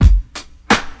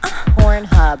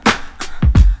Pornhub.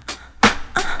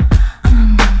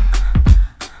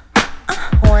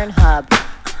 Pornhub.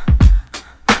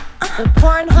 The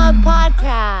Pornhub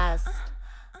Podcast.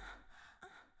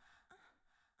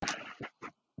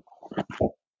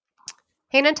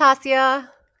 Hey, Natassia.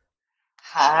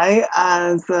 Hi,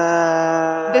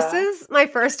 Azza. This is my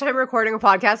first time recording a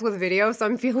podcast with video, so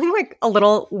I'm feeling like a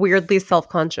little weirdly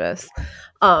self-conscious.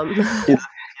 You look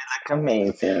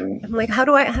amazing. I'm like, how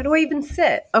do I even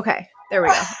sit? Okay, there we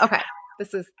go. Okay,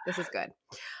 this is good.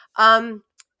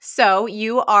 So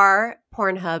you are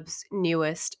Pornhub's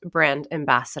newest brand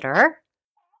ambassador.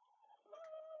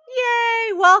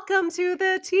 Yay! Welcome to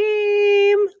the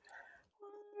team.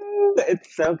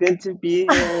 It's so good to be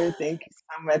here. Thank you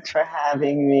so much for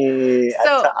having me. It's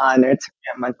So- an honor to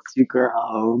be amongst you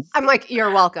girls. I'm like,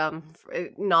 you're welcome.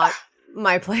 Not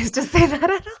my place to say that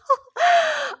at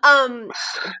all.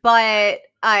 But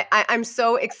I'm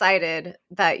so excited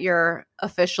that you're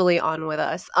officially on with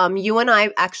us. You and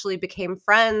I actually became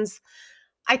friends,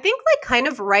 I think like kind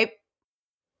of right,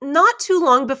 not too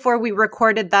long before we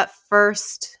recorded that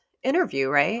first interview,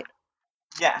 right?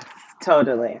 Yes,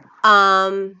 totally.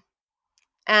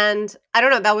 And I don't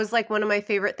know, that was like one of my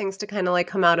favorite things to kind of like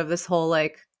come out of this whole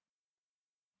like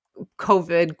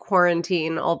COVID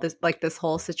quarantine, all this like this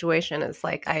whole situation is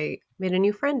like I made a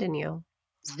new friend in you.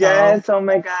 So- Yes, oh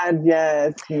my God,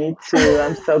 yes, me too.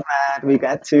 I'm so glad we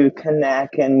got to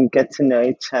connect and get to know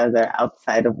each other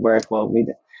outside of work. Well, we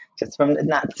just from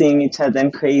not seeing each other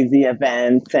in crazy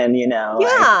events and, like,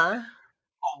 Yeah.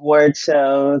 award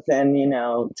shows and,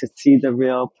 to see the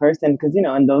real person. Because,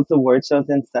 in those award shows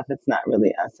and stuff, it's not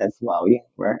really us as well.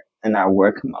 We're in our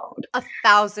work mode.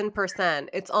 1,000%.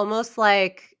 It's almost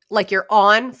like you're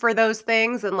on for those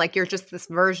things and like you're just this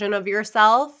version of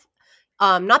yourself.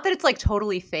 Not that it's like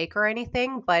totally fake or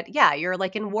anything, but yeah, you're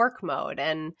like in work mode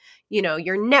and,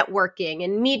 you're networking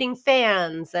and meeting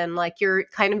fans and like you're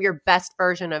kind of your best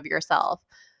version of yourself.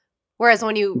 Whereas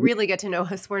when you really get to know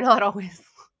us, we're not always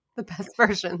the best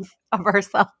versions of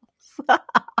ourselves. So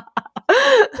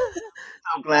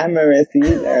glamorous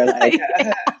either. Like,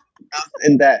 Yeah.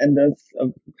 and those,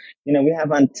 we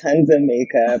have on tons of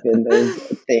makeup and those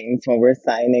things when we're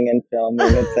signing and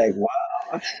filming. It's like, wow.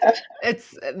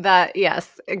 It's that,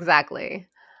 yes, exactly.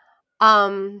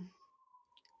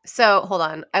 So hold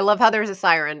on. I love how there's a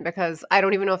siren because I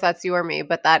don't even know if that's you or me,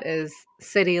 but that is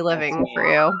city living for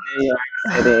you. New York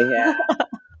City, yeah. So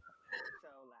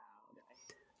loud.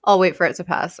 I'll wait for it to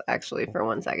pass actually for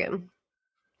 1 second.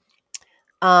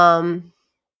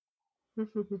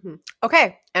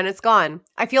 Okay, and it's gone.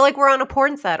 I feel like we're on a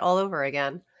porn set all over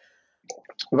again.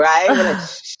 Right?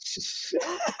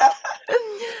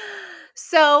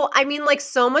 So, I mean, like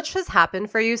so much has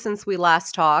happened for you since we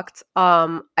last talked.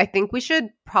 I think we should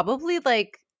probably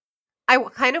I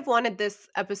kind of wanted this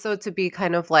episode to be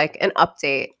kind of like an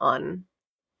update on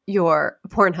your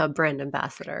Pornhub brand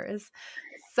ambassadors.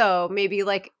 So maybe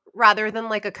like rather than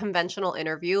like a conventional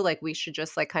interview, like we should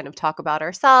just like kind of talk about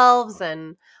ourselves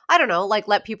and I don't know, like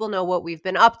let people know what we've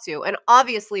been up to. And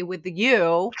obviously with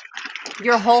you,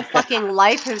 your whole fucking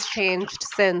life has changed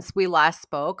since we last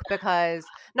spoke because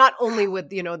not only with,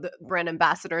 the brand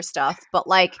ambassador stuff, but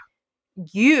like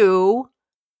you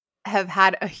have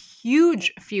had a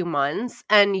huge few months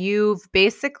and you've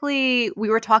basically, we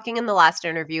were talking in the last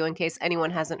interview in case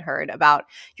anyone hasn't heard about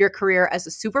your career as a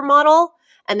supermodel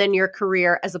and then your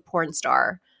career as a porn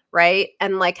star, right?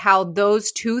 And like how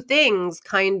those two things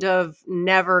kind of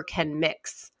never can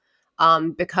mix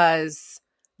because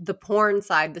the porn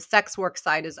side, the sex work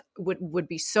side would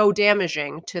be so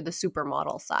damaging to the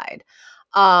supermodel side.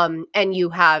 And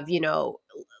you have,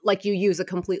 like you use a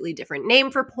completely different name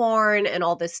for porn and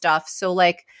all this stuff. So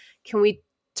like, can we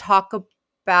talk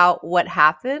about what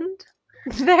happened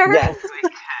there? Yes,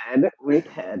 we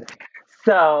could.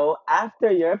 So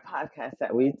after your podcast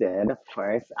that we did, of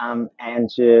course,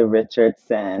 Andrew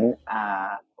Richardson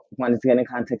wanted to get in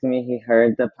contact with me. He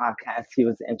heard the podcast. He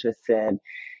was interested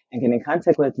in getting in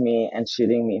contact with me and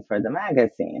shooting me for the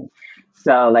magazine.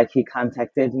 So like he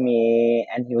contacted me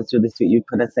and he was really sweet. You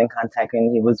put us in contact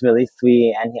and he was really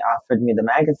sweet and he offered me the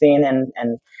magazine and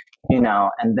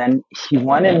and then he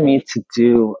wanted me to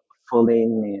do fully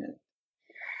nude.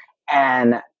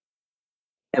 And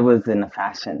it was in a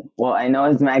fashion. Well, I know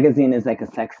his magazine is like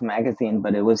a sex magazine,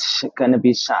 but it was going to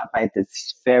be shot by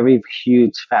this very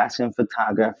huge fashion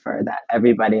photographer that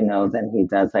everybody knows, and he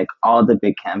does like all the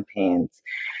big campaigns.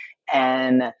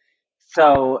 And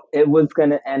so it was going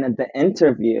to end at the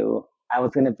interview. I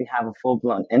was going to have a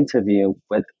full-blown interview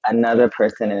with another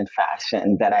person in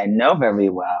fashion that I know very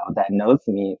well, that knows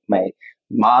me, my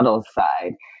model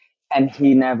side. And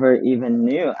he never even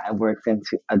knew I worked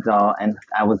into adult and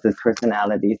I was this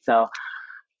personality. So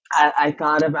I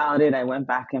thought about it. I went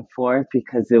back and forth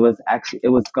because it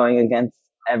was going against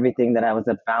everything that I was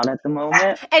about at the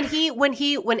moment. And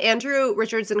when Andrew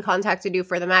Richardson contacted you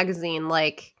for the magazine,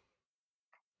 like,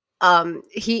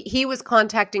 he was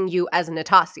contacting you as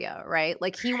Natassia, right?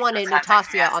 Like, he wanted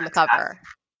Natassia on the cover.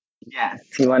 Yes,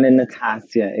 he wanted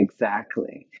Natassia,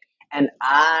 exactly. And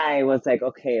I was like,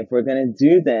 okay, if we're gonna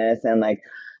do this, and like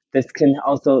this can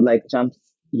also like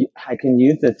I can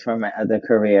use this for my other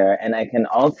career, and I can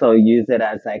also use it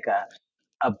as like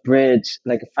a bridge.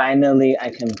 Like finally, I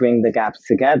can bring the gaps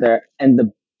together in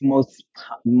the most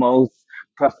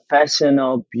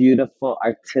professional, beautiful,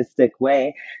 artistic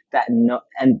way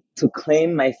and to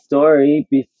claim my story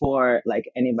before like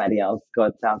anybody else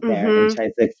goes out there and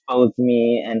tries to expose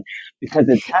me. And because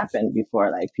it's happened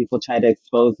before, like people try to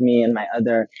expose me in my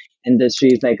other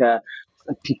industries, like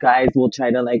guys will try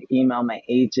to like email my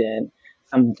agent,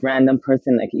 some random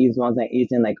person like emails my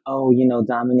agent, like, oh,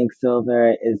 Dominique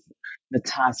Silver is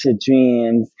Natassia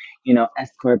Dreams,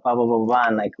 escort, blah, blah, blah, blah.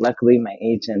 And like, luckily my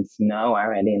agents know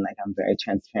already. And like, I'm very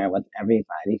transparent with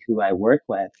everybody who I work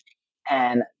with.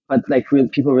 But like,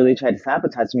 people really try to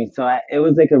sabotage me. So it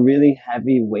was like a really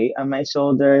heavy weight on my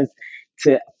shoulders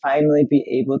to finally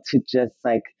be able to just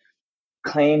like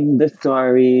claim the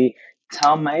story,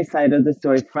 tell my side of the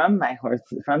story from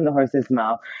the horse's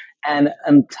mouth, and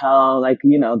tell like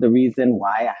the reason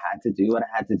why I had to do what I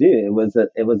had to do.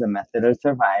 It was a method of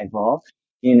survival.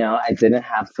 I didn't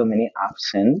have so many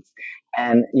options,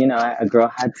 and a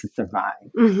girl had to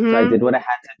survive. So I did what I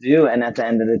had to do, and at the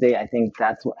end of the day, I think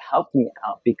that's what helped me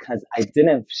out because I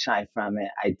didn't shy from it.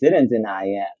 I didn't deny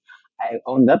it. I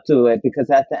owned up to it because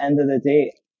at the end of the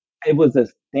day, it was a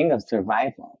thing of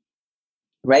survival.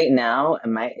 Right now, at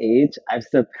my age, I've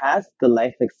surpassed the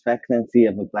life expectancy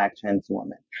of a Black trans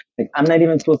woman. Like, I'm not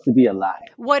even supposed to be alive.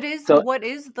 What is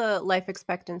the life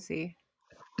expectancy?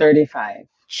 35.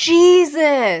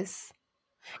 Jesus.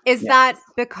 Is that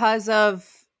because of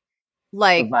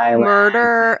like violence,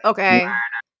 murder? Okay.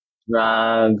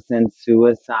 drugs and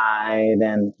suicide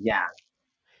and yeah.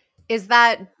 Is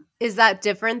that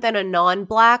different than a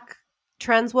non-Black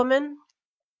trans woman?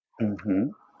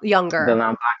 Younger. The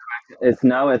non-Black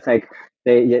it's like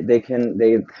they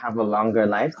have a longer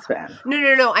lifespan.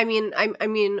 No. I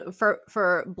mean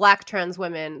for Black trans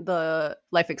women, the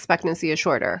life expectancy is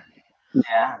shorter.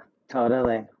 Yeah,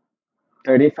 totally.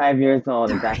 35 years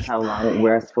old, and that's how long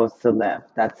we're supposed to live.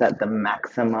 That's at the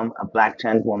maximum a Black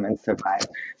trans woman survives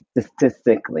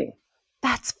statistically.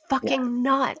 That's fucking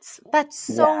nuts. That's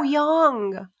so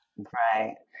young.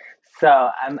 Right. So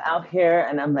I'm out here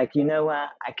and I'm like, you know what?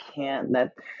 I can't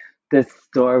let this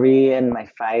story and my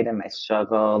fight and my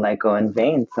struggle like go in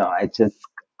vain. So I just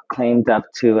claimed up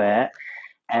to it.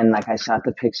 And like I shot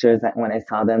the pictures that when I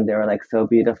saw them, they were like so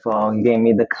beautiful. He gave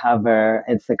me the cover.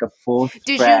 It's like a full spread.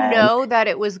 Did you know that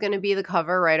it was going to be the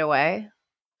cover right away?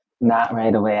 Not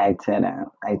right away. I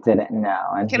didn't know.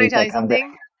 And can I tell you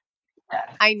something?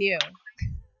 Yes. I knew.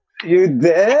 You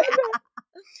did?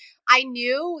 I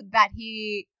knew that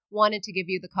he wanted to give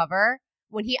you the cover.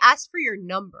 When he asked for your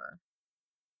number,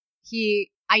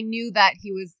 I knew that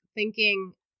he was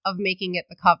thinking of making it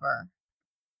the cover.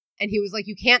 And he was like,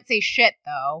 you can't say shit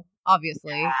though,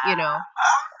 obviously,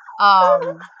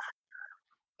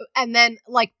 and then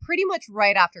like pretty much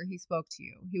right after he spoke to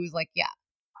you, he was like, yeah,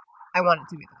 I want it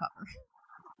to be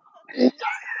the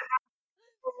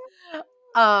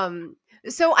cover.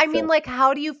 So I mean, like,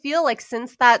 how do you feel like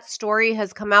since that story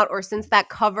has come out or since that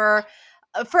cover?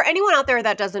 For anyone out there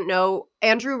that doesn't know,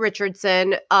 Andrew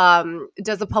Richardson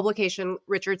does a publication,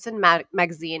 Richardson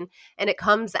Magazine, and it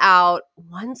comes out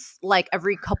once like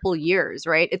every couple years,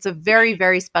 right? It's a very,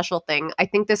 very special thing. I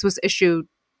think this was issue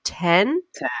 10.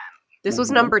 This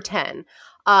was number 10.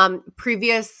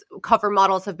 Previous cover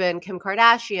models have been Kim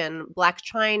Kardashian, Blac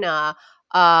Chyna,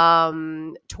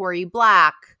 Tory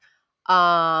Black.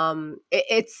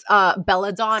 It's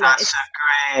Belladonna,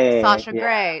 Sasha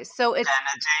Grey. So it's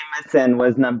Jenna Jameson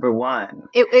was number 1.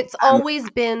 It's always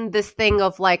been this thing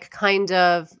of like kind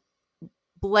of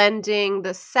blending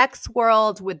the sex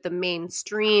world with the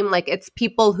mainstream. Like it's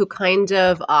people who kind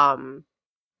of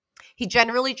he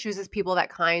generally chooses people that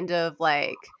kind of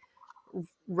like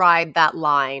ride that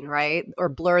line, right? Or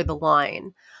blur the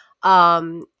line.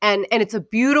 And it's a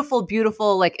beautiful,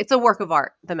 beautiful, like it's a work of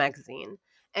art, the magazine.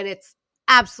 And it's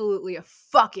absolutely a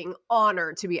fucking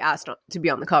honor to be asked to be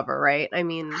on the cover, right? I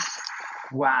mean,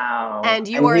 wow. And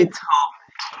you're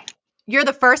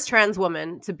the first trans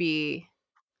woman to be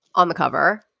on the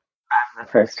cover. I'm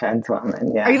the first trans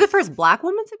woman, yeah. Are you the first Black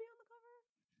woman to be on the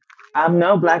cover?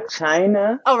 No, Black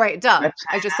China. Oh, right, duh. Black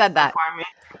I just China said that. before me.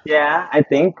 Yeah, I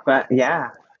think, but yeah,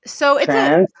 So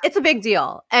trans. it's a big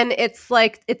deal, and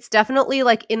it's definitely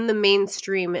like in the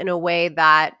mainstream in a way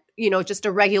that just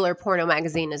a regular porno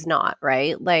magazine is not,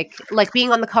 right? Like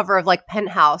being on the cover of like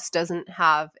Penthouse doesn't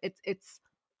have it's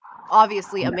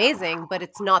obviously amazing, but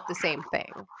it's not the same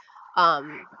thing.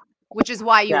 Um, which is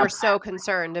why you Yeah, were so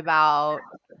concerned about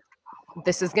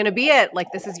this is going to be it.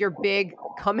 Like this is your big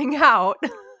coming out.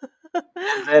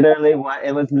 literally what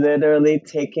it was literally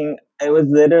taking. It was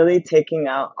literally taking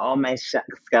out all my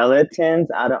skeletons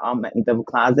out of all the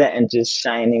closet and just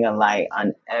shining a light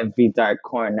on every dark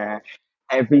corner,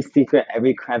 every secret,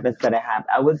 every crevice that I have.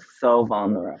 I was so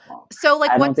vulnerable. So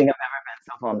like I don't think I've ever been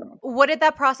so vulnerable. what did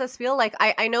that process feel like?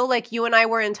 I know like you and I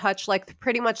were in touch like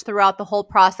pretty much throughout the whole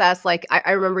process. Like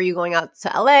I remember you going out to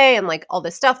LA and like all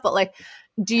this stuff, but like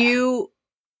do you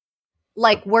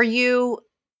like were you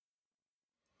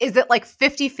is it like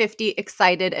 50-50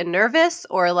 excited and nervous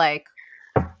or like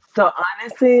So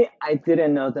honestly, I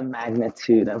didn't know the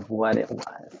magnitude of what it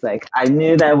was. Like I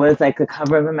knew that was like the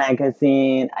cover of a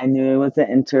magazine. I knew it was an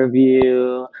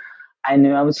interview. I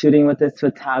knew I was shooting with this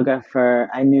photographer.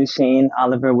 I knew Shane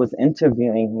Oliver was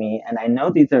interviewing me. And I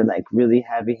know these are like really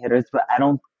heavy hitters, but I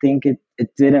don't think it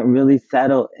didn't really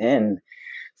settle in.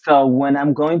 So when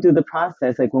I'm going through the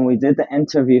process, like when we did the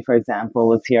interview, for example,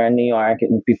 was here in New York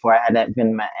and before I had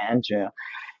been met Andrew.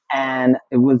 And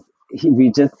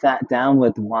we just sat down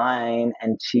with wine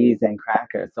and cheese and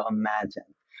crackers. So imagine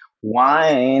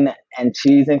wine and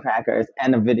cheese and crackers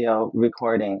and a video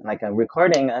recording, like a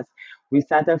recording us. We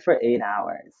sat there for 8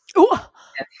 hours. ooh,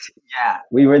 Yeah,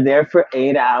 we were there for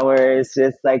 8 hours,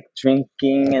 just like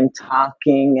drinking and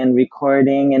talking and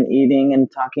recording and eating and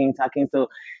talking. So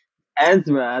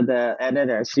Ezra, the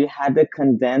editor, she had to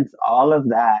condense all of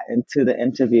that into the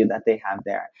interview that they have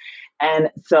there. And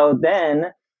so then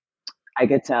I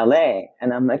get to LA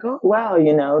and I'm like, oh, wow,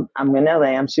 I'm in LA.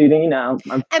 I'm shooting, I've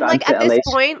and gone like to at this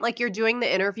LA. point like you're doing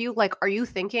the interview, like are you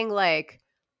thinking like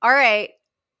all right,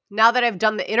 now that I've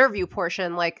done the interview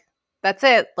portion, like that's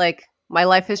it, like my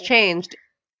life has changed.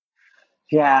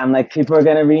 Yeah, I'm like, people are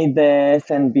going to read this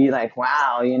and be like,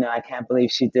 wow, I can't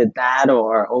believe she did that.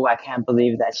 Or, oh, I can't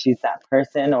believe that she's that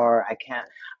person. Or I can't.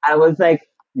 I was like,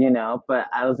 but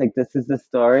I was like, this is the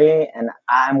story and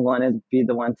I'm going to be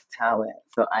the one to tell it.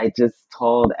 So I just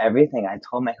told everything. I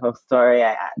told my whole story,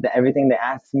 everything they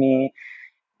asked me.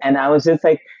 And I was just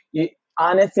like,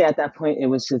 honestly, at that point, it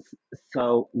was just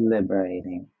so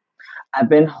liberating. I've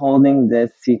been holding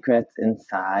this secret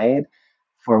inside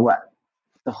for what?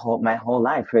 My whole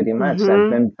life pretty much. I've Mhm.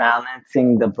 been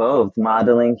balancing the both,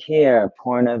 modeling here,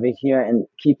 porn over here, and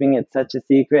keeping it such a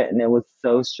secret, and it was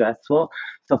so stressful.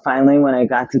 So finally when I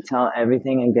got to tell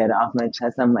everything and get it off my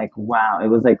chest, I'm like, wow, it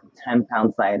was like 10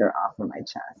 pounds lighter off of my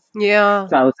chest. Yeah.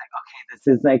 So I was like, okay, this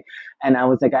is like, and I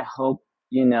was like, I hope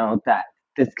that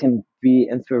this can be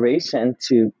inspiration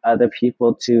to other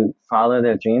people to follow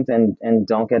their dreams and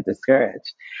don't get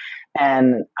discouraged.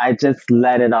 And I just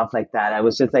let it off like that. I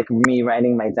was just like me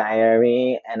writing my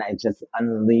diary and I just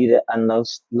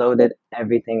unloaded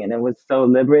everything. And it was so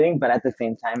liberating. But at the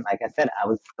same time, like I said, I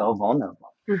was so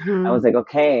vulnerable. I was Mhm. like,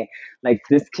 okay, like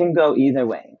this can go either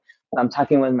way. So I'm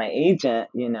talking with my agent,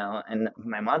 and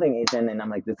my modeling agent, and I'm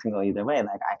like, this can go either way.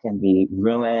 Like I can be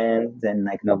ruined and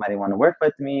like nobody want to work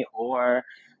with me or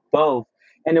both.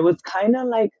 And it was kind of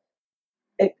like,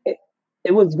 it, it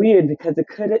it was weird because it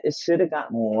should have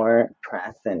got more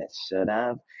press than it should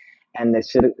have, and it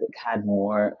should have had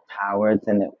more power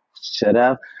than it should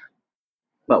have.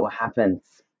 But what happens?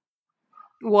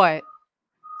 What?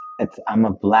 I'm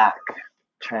a black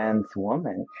trans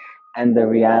woman, and the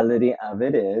reality of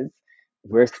it is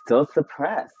we're still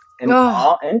suppressed in Oh.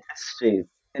 all industries.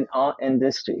 In all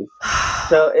industries.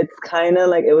 So it's kind of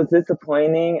like it was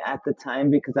disappointing at the time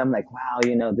because I'm like, wow,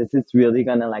 this is really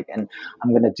gonna like, and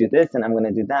I'm gonna do this and I'm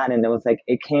gonna do that. And it was like,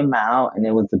 it came out and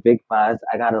it was a big buzz.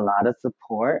 I got a lot of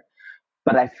support,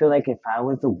 but I feel like if I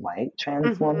was a white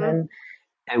trans Mhm. woman,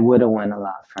 it would have went a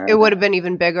lot It would have further. been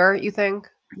even bigger, you think?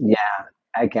 Yeah,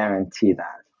 I guarantee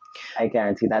that. I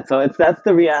guarantee that. So that's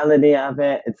the reality of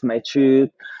it. It's my truth.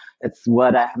 It's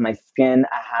my skin.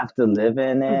 I have to live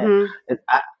in it. Mhm. it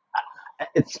I,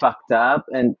 it's fucked up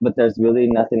but there's really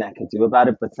nothing I could do about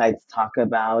it besides talk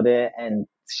about it and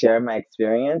share my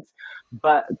experience.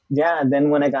 But yeah,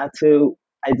 then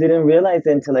I didn't realize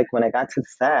it until like when I got to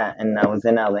set and I was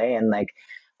in LA and like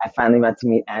I finally got to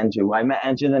meet Andrew. Well, I met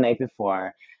Andrew the night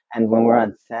before, and when we're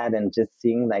on set and just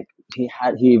seeing like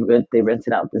they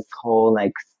rented out this whole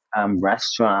like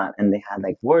restaurant and they had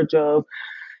like wardrobe.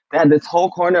 They had this whole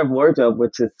corner of wardrobe,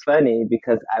 which is funny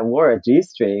because I wore a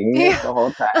G-string Yeah. the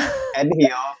whole time and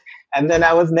heels, and then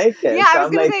I was naked. Yeah, I So was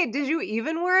I'm gonna like, say, did you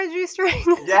even wear a G-string?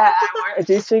 yeah, I wore a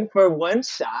G-string for one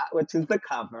shot, which is the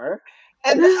cover,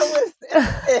 and that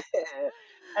was it.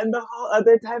 And the whole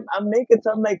other time I'm naked.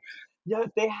 So I'm like, yo,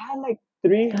 they had like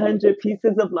 300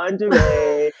 pieces of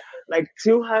lingerie, like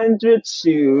 200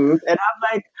 shoes, and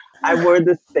I'm like, I wore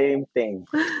the same thing.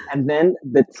 And then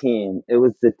the team, it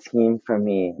was the team for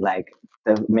me, like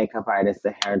the makeup artist,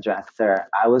 the hairdresser.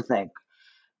 I was like,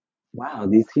 wow,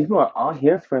 these people are all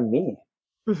here for me.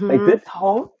 Like Hmm. this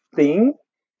whole thing,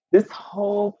 this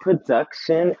whole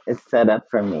production is set up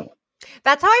for me.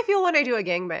 That's how I feel when I do a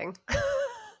gangbang.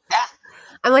 Yes,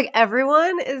 I'm like,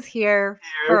 everyone is here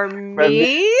here for for me.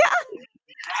 me.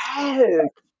 Yes.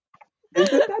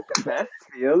 Isn't that the best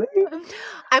feeling?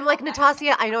 I'm like,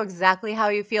 Natassia, I know exactly how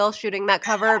you feel shooting that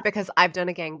cover because I've done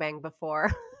a gangbang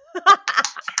before.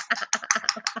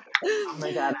 Oh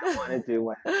my God, I want to do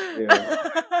one too.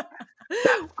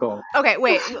 That's cool. Okay,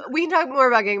 wait. We can talk more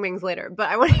about gangbangs later, but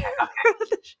I want to hear more about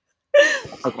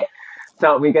the Okay.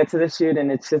 So we get to the shoot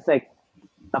and it's just like,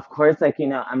 of course, like,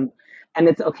 and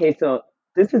it's okay. So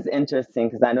this is interesting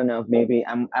because I don't know if maybe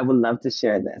I would love to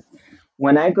share this.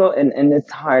 When I go and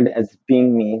it's hard as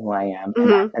being me who I am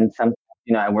Mhm. and some,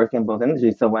 I work in both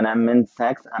industries. So when I'm in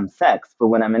sex, I'm sex. But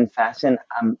when I'm in fashion,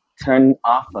 I'm turned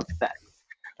off of sex.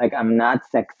 Like I'm not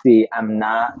sexy. I'm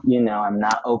not, I'm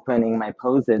not opening my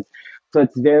poses. So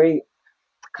it's very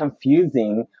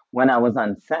confusing when I was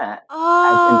on set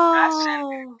as in fashion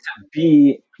Oh. to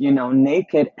be,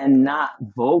 naked and not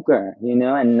vulgar,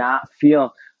 and not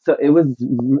feel. So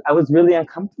I was really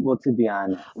uncomfortable to be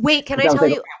honest. Wait, can Because I I was tell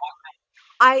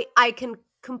like, you, I can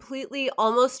completely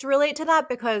almost relate to that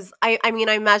because I mean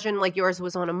I imagine like yours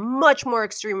was on a much more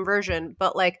extreme version,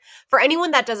 but like for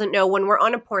anyone that doesn't know, when we're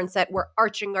on a porn set, we're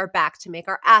arching our back to make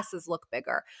our asses look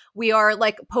bigger. We are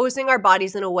like posing our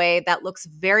bodies in a way that looks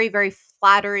very, very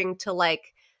flattering to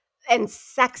like and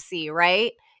sexy,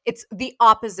 right? It's the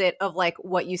opposite of like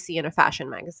what you see in a fashion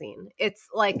magazine. It's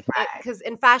like it right. because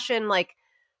in fashion, like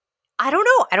I don't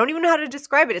know. I don't even know how to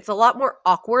describe it. It's a lot more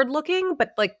awkward looking,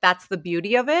 but like that's the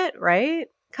beauty of it, right?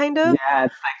 Kind of. Yeah,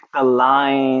 it's like the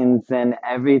lines and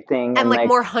everything. And And like like,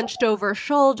 more hunched over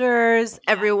shoulders.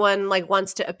 Everyone like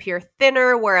wants to appear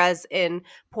thinner, whereas in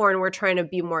porn we're trying to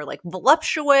be more like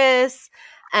voluptuous.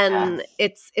 And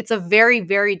yes, it's a very,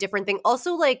 very different thing.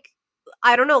 Also, like,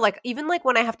 I don't know, like even like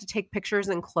when I have to take pictures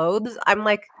in clothes, I'm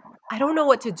like, I don't know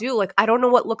what to do. Like, I don't know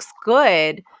what looks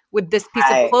good with this piece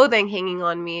of right. clothing hanging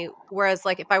on me. Whereas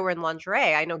like if I were in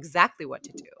lingerie, I know exactly what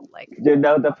to do. Like,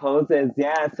 The poses,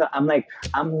 yeah. So I'm like,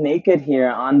 I'm naked here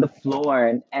on the floor,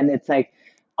 and it's like,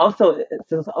 also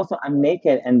I'm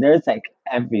naked, and there's like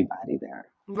everybody there.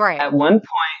 right. At one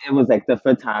point, it was like the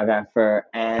photographer,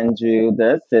 Andrew,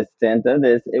 the assistant, the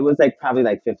this. It was like probably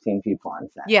like 15 people on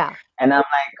set, Yeah. and I'm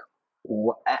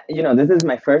like, this is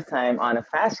my first time on a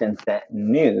fashion set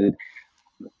nude.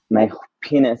 My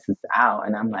penis is out,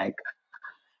 and I'm like,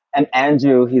 and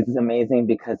Andrew, he's amazing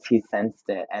because he sensed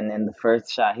it, and in the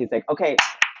first shot, he's like, okay,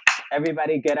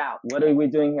 everybody get out. What are we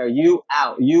doing here? You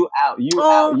out, you out, you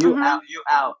out, Oh, you out, mhm. you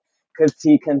out. Because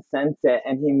he can sense it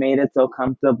and he made it so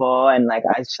comfortable. And like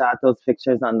I shot those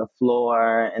pictures on the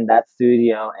floor in that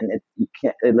studio, and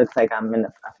it looks like I'm in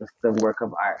a work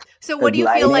of art. So what Because do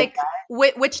you feel lighting,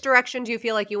 like which direction do you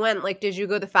feel like you went? Like did you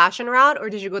go the fashion route or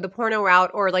did you go the porno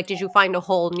route or like did you find a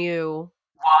whole new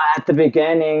well, at the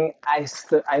beginning, I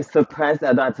suppressed,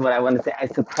 that's what I want to say. I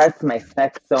suppressed my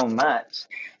sex so much.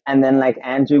 And then like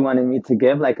Andrew wanted me to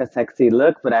give like a sexy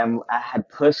look, but I had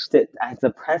pushed it, I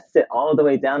suppressed it all the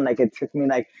way down. Like it took me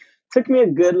a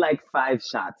good like 5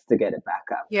 shots to get it back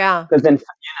up. Yeah. Because then,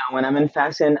 when I'm in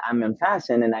fashion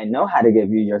and I know how to give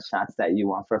you your shots that you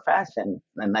want for fashion.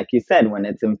 And like you said, when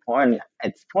it's in porn,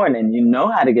 it's porn and you know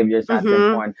how to give your shots in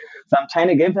Mhm. porn. So I'm trying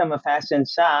to give him a fashion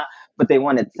shot, but they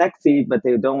want it sexy, but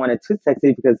they don't want it too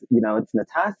sexy because it's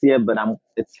Natassia, but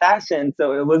it's fashion,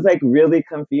 so it was like really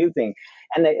confusing,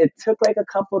 and it took like a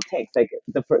couple takes. Like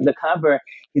the cover,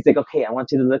 he's like, okay, I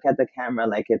want you to look at the camera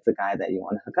like it's a guy that you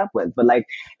want to hook up with, but like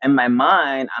in my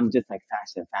mind, I'm just like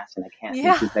fashion, fashion. I can't be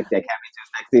Yeah. too sexy. I can't be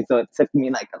too sexy. So it took me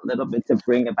like a little bit to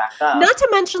bring it back up. Not to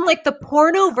mention like the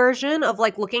porno version of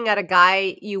like looking at a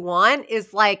guy you want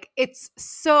is like it's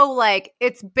so like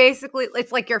it's basically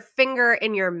it's like your finger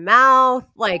in your mouth,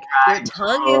 like your I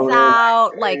tongue is totally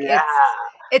out, like like, yeah.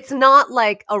 it's not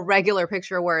like a regular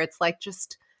picture where it's like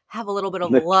just have a little bit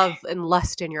of Look, love and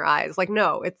lust in your eyes. Like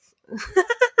no, it's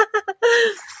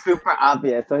super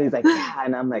obvious. So he's like, yeah.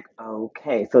 And I'm like,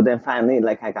 okay. So then finally,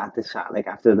 like, I got the shot, like,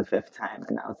 after the fifth time.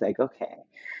 And I was like, okay.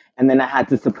 And then I had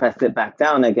to suppress it back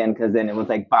down again because then it was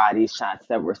like body shots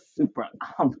that were super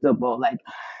uncomfortable. Like,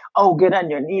 oh, get on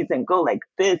your knees and go like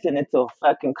this. And it's a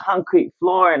fucking concrete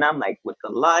floor. And I'm like, with the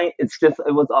line, it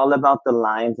was all about the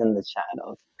lines and the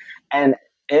shadows. And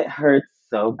it hurts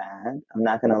so bad. I'm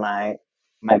not going to lie.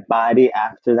 My body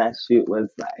after that shoot was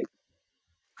like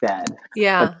dead.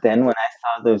 Yeah. But then when I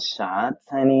saw those shots,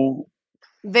 honey,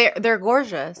 They're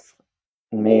gorgeous.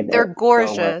 made They're it so worth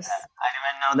gorgeous. it. I didn't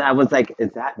even know that. I was like,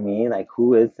 is that me? Like,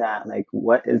 who is that? Like,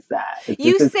 what is that?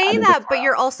 You This is say out of this that, but world.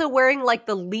 you're also wearing like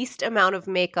the least amount of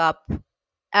makeup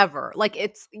ever. Like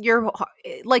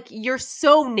you're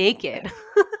so naked.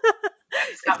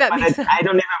 If that makes sense. I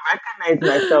don't even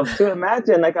recognize myself to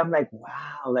imagine. Like, I'm like,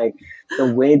 wow, like the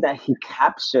way that he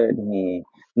captured me.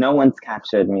 No one's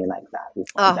captured me like that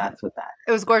before. That's what that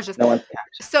It was gorgeous. No one's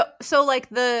captured. So like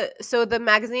the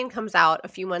magazine comes out a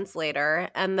few months later,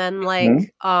 and then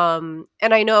Mhm.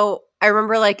 and I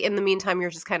remember like in the meantime you're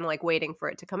just kind of like waiting for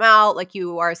it to come out, like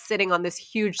you are sitting on this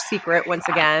huge secret once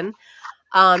again.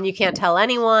 You can't tell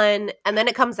anyone, and then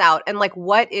it comes out, and like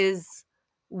what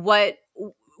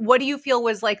do you feel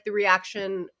was like the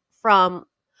reaction from,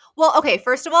 well, okay,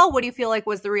 first of all, what do you feel like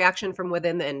was the reaction from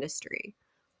within the industry?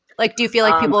 Like, do you feel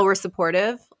like Um, people were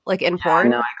supportive, like in yeah, no, I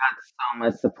porn? got so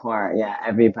much support. Yeah,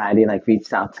 everybody like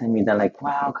reached out to me. They're like,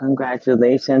 wow,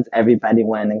 congratulations. Everybody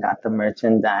went and got the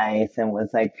merchandise and was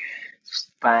like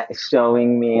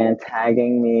showing me and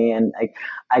tagging me. And like,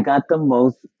 I got the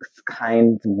most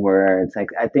kind words. Like,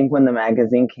 I think when the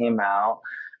magazine came out,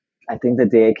 I think the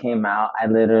day it came out, I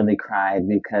literally cried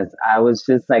because I was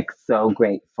just like so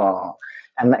grateful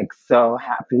and like so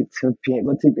happy to be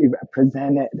able to be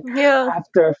represented Yeah.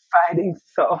 after fighting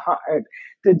so hard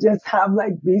to just have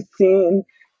like be seen,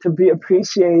 to be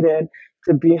appreciated,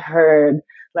 to be heard.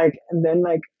 Like, and then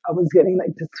like I was getting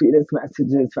like the sweetest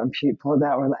messages from people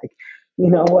that were like, you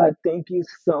know what, thank you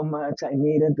so much. I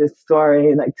needed this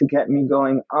story like to get me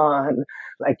going on.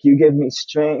 Like, you give me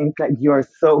strength. Like, you're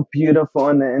so beautiful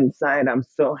on the inside. I'm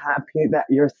so happy that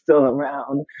you're still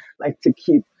around. Like, to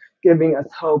keep giving us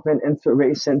hope and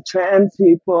inspiration. Trans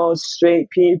people, straight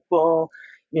people,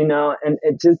 and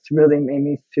it just really made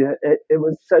me feel it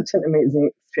was such an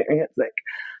amazing experience. Like,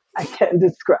 I can't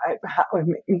describe how it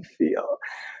made me feel.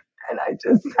 And I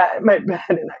just sat in my bed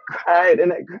and I cried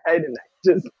and I cried and I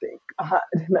just thank God.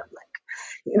 And I'm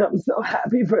like, I'm so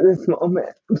happy for this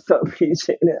moment. I'm so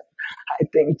appreciative. I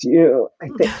thanked you. I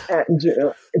thank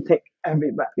Andrew. I thank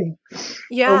everybody who made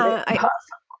Yeah, it possible.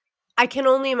 I can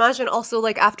only imagine also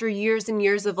like after years and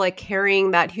years of like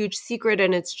carrying that huge secret,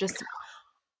 and it's just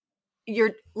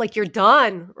you're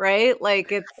done, right?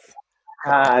 Like it's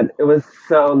God, it was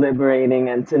so liberating,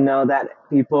 and to know that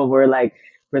people were like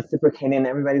reciprocating.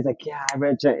 Everybody's like, "Yeah, I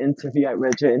read your interview. I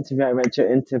read your interview. I read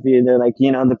your interview." They're like,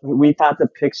 we thought the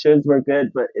pictures were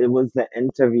good, but it was the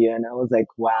interview, and I was like,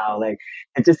 "Wow!" Like,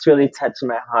 it just really touched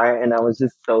my heart, and I was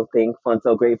just so thankful and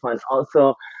so grateful, and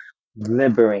also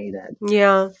liberated.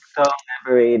 yeah. So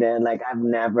liberated. Like, I've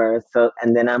never. So,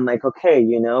 and then I'm like, okay,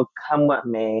 come what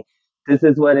may, this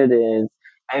is what it is.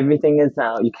 Everything is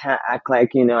out. You can't act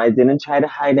like, I didn't try to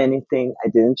hide anything. I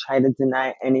didn't try to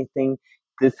deny anything.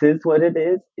 This is what it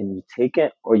is, and you take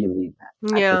it or you leave it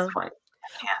at this Yeah. point.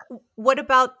 What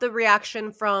about the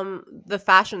reaction from the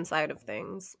fashion side of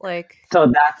things? Like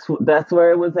So that's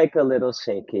where it was like a little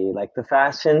shaky. Like the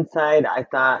fashion side, I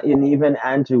thought, and even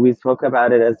Andrew, we spoke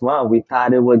about it as well. We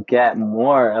thought it would get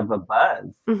more of a buzz.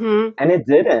 mhm. And it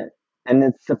didn't. And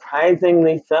it's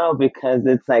surprisingly so because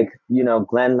it's like,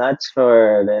 Glenn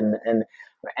Lutchford and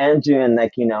Andrew and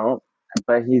like,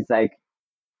 but he's like,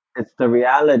 it's the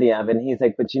reality of it. And he's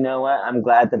like, but you know what? I'm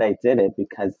glad that I did it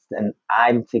because then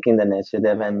I'm taking the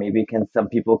initiative and maybe some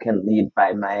people can lead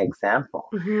by my example.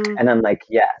 Mhm. And I'm like,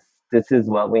 yes, this is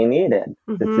what we needed.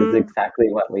 This is Mhm. exactly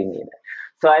what we needed.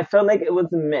 So I felt like it was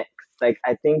mixed. Like,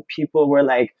 I think people were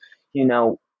like, you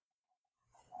know,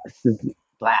 this is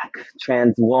black,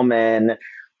 trans woman,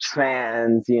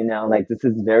 trans, like this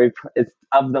is it's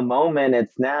of the moment,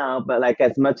 it's now, but like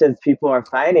as much as people are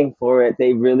fighting for it,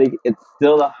 it's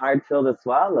still a hard pill to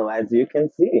swallow, as you can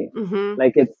see. Mhm.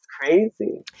 Like, it's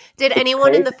crazy. Did It's anyone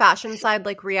in crazy. the fashion side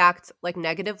like react like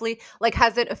negatively? Like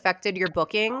has it affected your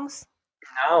bookings?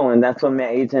 No, and that's what my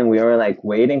agent, we were like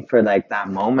waiting for like that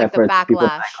Like moment the for people to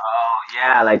like, backlash? oh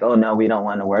yeah, like, oh no, we don't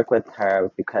want to work with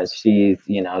her because she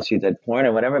did porn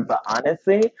or whatever. But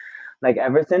honestly, like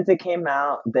ever since it came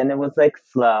out, then it was like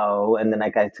slow, and then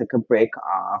like I took a break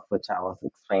off, which I will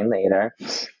explain later.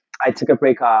 I took a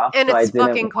break off, And so I it's didn't,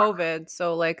 fucking COVID,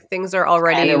 so like things are and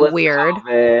already it was weird.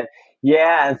 COVID.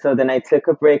 Yeah, and so then I took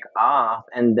a break off,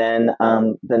 and then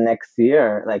the next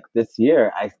year, like this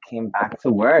year, I came back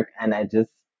to work, and I just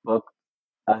booked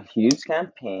a huge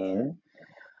campaign,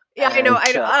 Yeah, I know. and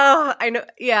I know. so Oh, I know.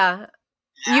 Yeah.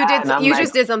 You yeah, did. and I'm You like,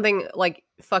 just did something like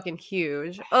fucking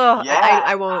huge. Oh, yeah,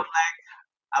 I won't.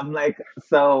 I'm like,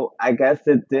 so I guess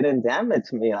it didn't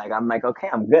damage me. Like I'm like, okay,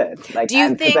 I'm good. Like, Do you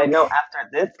and because I think? know after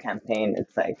this campaign,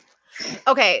 it's like,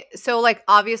 Okay, so like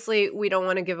obviously we don't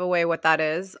want to give away what that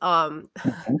is. mhm,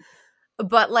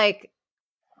 But like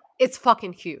it's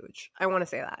fucking huge. I want to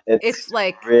say that. It's it's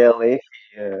like really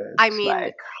I huge. mean,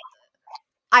 Like,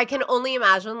 I can only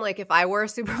imagine like if I were a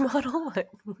supermodel,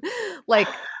 like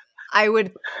I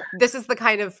would this is the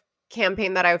kind of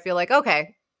campaign that I would feel like,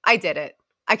 okay, I did it.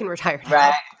 I can retire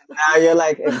right now. now, you're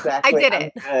like, I exactly, did I'm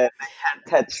it. good. They can't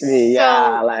touch me.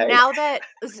 Yeah, So like. now that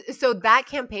so that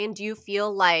campaign, do you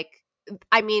feel like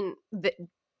I mean,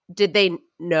 did they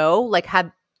know? Like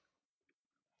had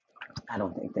I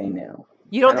don't think they knew.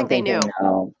 you I don't don't think they think they knew?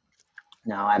 know.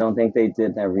 No, I don't think they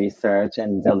did their research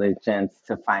and diligence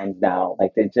to find out.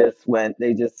 Like they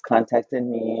just contacted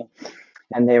me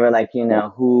and they were like,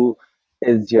 who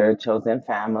is your chosen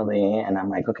family? And I'm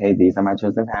like, okay, these are my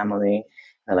chosen family.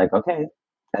 They're like, okay.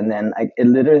 And then like it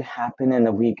literally happened in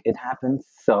a week. It happened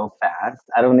so fast.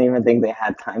 I don't even think they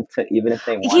had time to, even if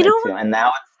they You wanted know to. And now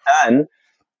it's done.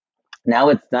 Now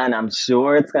it's done. I'm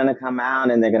sure it's gonna come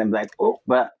out and they're gonna be like, oh,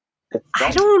 but it's I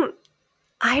done. don't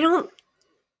I don't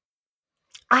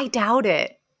I doubt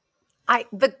it. I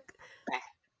the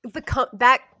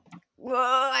that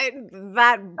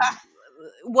that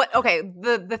what okay,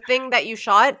 the thing that you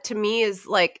shot to me is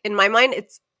like in my mind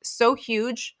it's so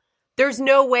huge. There's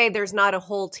no way there's not a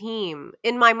whole team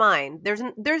in my mind. There's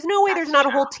no way there's That's not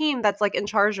a whole true. team that's like in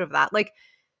charge of that. Like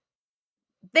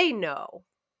they know.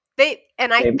 They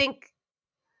and I They think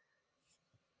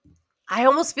I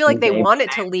almost feel like they they want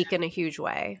it to leak in a huge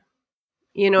way.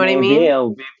 You know what I maybe mean?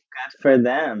 it'll be good for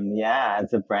them. Yeah,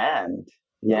 as a brand.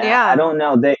 Yeah, I Yeah. don't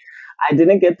know. I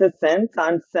didn't get the sense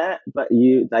on set, but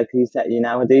like you said,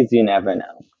 nowadays you never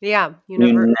know. Yeah, you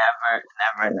You never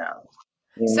never know.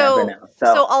 You never So know. so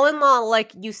So all in all,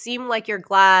 like you seem like you're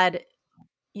glad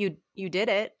you did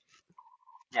it.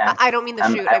 yes, I don't mean the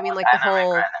shoot. I I mean like the don't regret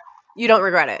whole you don't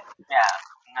regret it. it.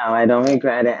 Yeah, no, I don't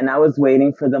regret it. And I was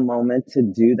waiting for the moment to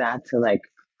do that, to like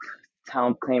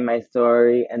claim my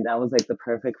story, and that was like the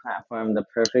perfect platform, the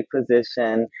perfect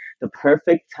position, the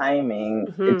perfect timing.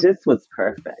 It Mhm. just was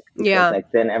perfect because Yeah. like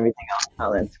then everything else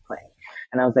fell into place,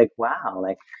 and I was like, wow,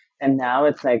 like, and now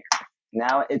it's like,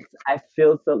 now it's, I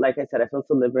feel so, like I said, I feel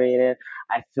so liberated.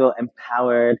 I feel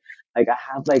empowered. Like I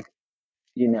have like,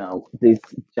 these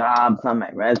jobs on my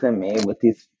resume with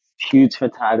these huge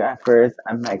photographers.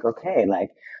 I'm like, okay, like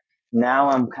now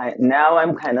I'm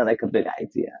kind of like a big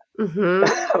idea. Mhm.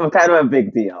 I'm kind of a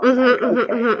big deal. Mhm, Like, mhm,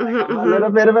 okay, mhm, like mhm, I'm a mhm.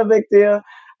 little bit of a big deal.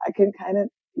 I can kind of,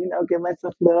 give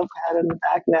myself a little pat on the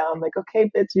back now. I'm like, okay,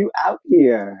 bitch, you out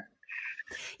here.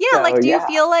 Yeah, So like do you yeah,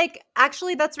 feel like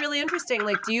actually that's really interesting.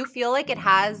 Like do you feel like it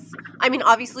has I mean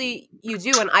obviously you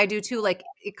do and I do too like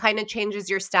it kind of changes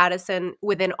your status and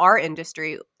within our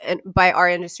industry and by our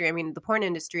industry I mean the porn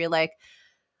industry like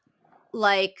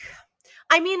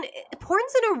I mean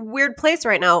porn's in a weird place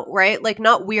right now, right? Like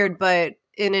not weird but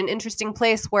in an interesting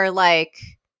place where like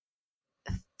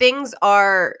things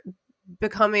are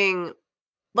becoming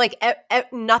like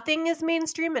nothing is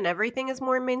mainstream and everything is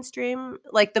more mainstream.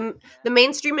 Like the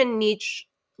mainstream and niche,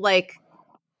 like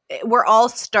we're all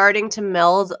starting to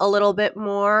meld a little bit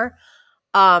more.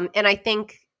 And I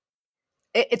think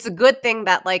it's a good thing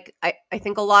that like I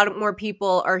think a lot more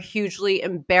people are hugely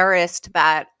embarrassed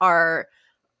that are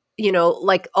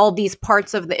like all these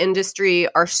parts of the industry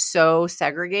are so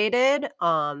segregated.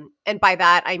 And by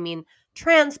that I mean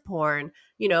trans porn,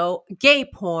 gay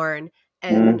porn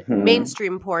and hmm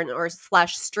mainstream porn or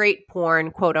slash straight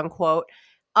porn, quote unquote.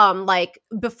 Like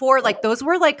before, like those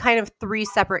were like kind of three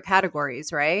separate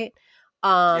categories, right?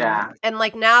 yeah. And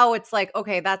like now it's like,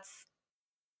 okay, that's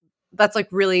like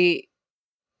really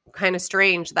kind of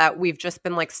strange that we've just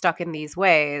been like stuck in these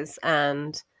ways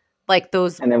and like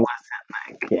those And it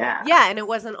wasn't like, yeah. yeah, and it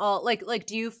wasn't all like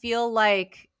do you feel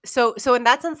like so in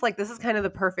that sense like this is kind of the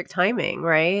perfect timing,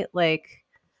 right? Like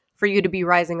for you to be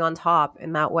rising on top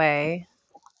in that way.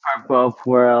 For both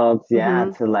worlds, yeah,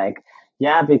 Mhm. to like,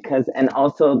 yeah, because, and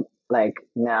also like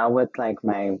now with like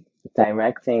my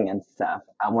directing and stuff,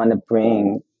 I want to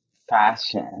bring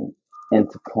fashion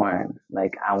into porn.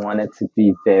 Like I want it to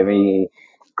be very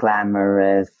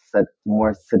glamorous,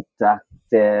 more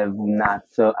seductive, not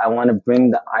so, I want to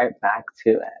bring the art back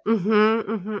to it. Mhm.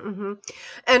 Mhm. Mhm.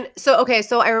 And so okay,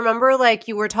 so I remember like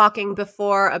you were talking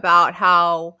before about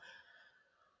how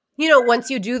once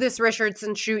you do this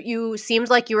Richardson shoot, you seemed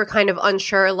like you were kind of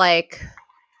unsure, like,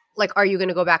 are you going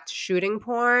to go back to shooting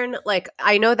porn? Like,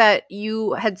 I know that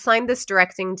you had signed this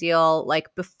directing deal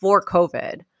like before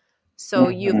COVID. So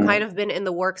you've kind of been in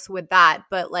the works with that.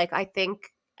 But like, I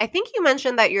think you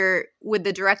mentioned that you're with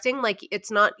the directing, like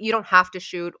it's not, you don't have to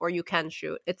shoot or you can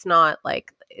shoot. It's not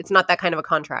that kind of a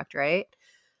contract, right?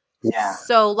 Yeah.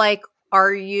 So like,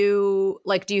 do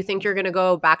you think you're going to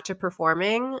go back to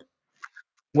performing?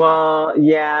 Well,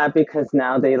 yeah, because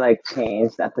now they like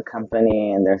changed at the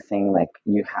company and they're saying like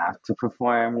you have to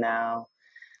perform now.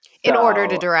 In order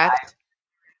to So direct?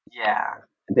 yeah,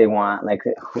 they want like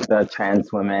the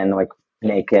trans women like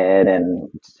naked and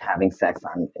just having sex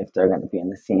on if they're going to be in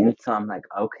the scene. So I'm like,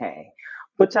 okay,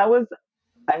 which I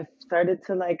started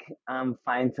to like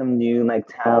find some new like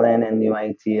talent and new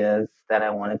ideas that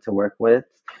I wanted to work with.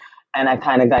 And I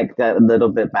kind of like got a little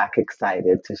bit back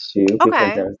excited to shoot because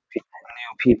Okay. there's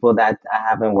new people that I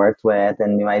haven't worked with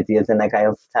and new ideas. And like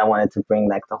I wanted to bring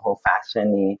like the whole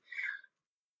fashion-y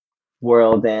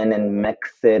world in and mix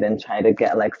it and try to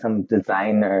get like some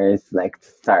designers like to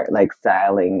start like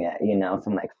styling it,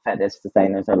 some like fetish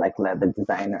designers or like leather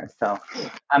designers. So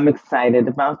I'm excited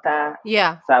about that.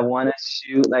 Yeah. So I want to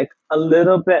shoot like a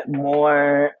little bit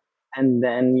more and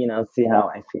then, see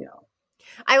how I feel.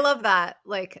 I love that.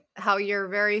 Like how you're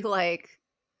very like,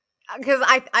 because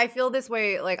I feel this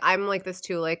way. Like I'm like this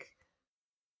too. Like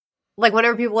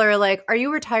whenever people are like, "Are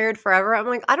you retired forever?" I'm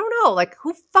like, I don't know. Like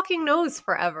who fucking knows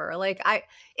forever? Like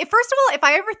if first of all, if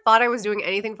I ever thought I was doing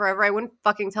anything forever, I wouldn't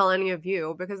fucking tell any of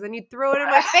you because then you'd throw it in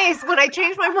my face when I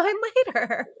change my mind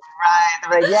later.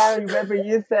 Right. Like, yeah, remember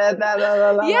you said that. La,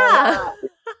 la, la, la, Yeah. la.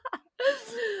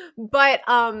 But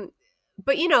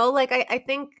like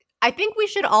I think we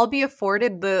should all be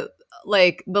afforded the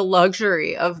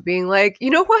luxury of being like, you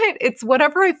know what? It's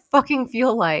whatever I fucking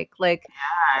feel like. Like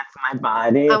Yeah, it's my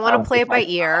body. I want to play it by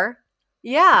ear.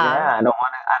 Yeah. Yeah, I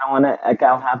don't want to, like,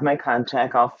 I'll have my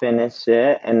contract, I'll finish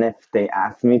it. And if they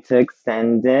ask me to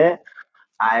extend it,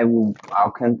 I'll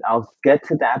get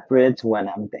to that bridge when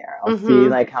I'm there. I'll see Mhm.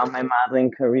 like how my modeling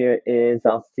career is.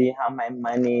 I'll see how my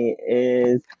money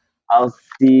is. I'll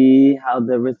see how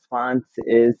the response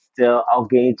is still. I'll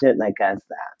gauge it like as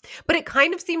that. But it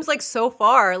kind of seems like so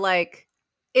far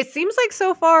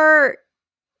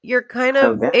you're kind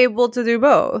So of good. able to do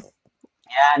both.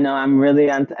 Yeah, no, I'm really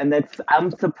and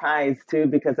I'm surprised too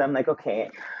because I'm like, okay,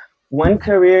 one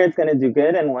career is gonna do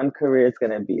good and one career is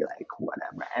gonna be like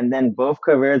whatever. And then both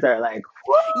careers are like,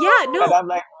 Yeah, whoa! And no. I'm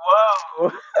like,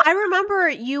 whoa. I remember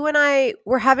you and I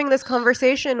were having this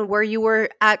conversation where you were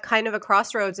at kind of a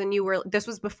crossroads and this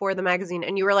was before the magazine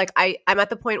and you were like, I'm at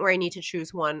the point where I need to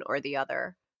choose one or the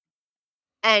other.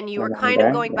 And you were kind of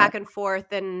Remember? going Yeah. back and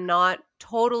forth and not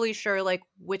totally sure like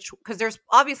because there's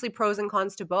obviously pros and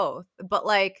cons to both. But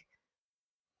like,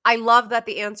 I love that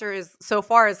the answer is so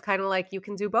far is kind of like you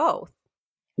can do both.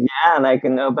 Yeah, like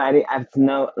nobody,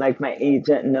 like my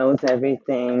agent knows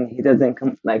everything. He doesn't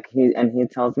come, like he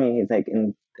tells me, he's like,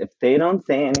 if they don't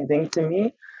say anything to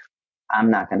me, I'm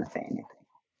not gonna say anything.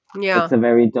 It's Yeah. a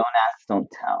very don't ask, don't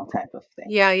tell type of thing.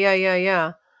 Yeah, yeah, yeah,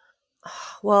 yeah.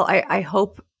 Well, I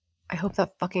hope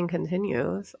that fucking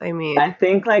continues. I I mean,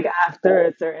 think like after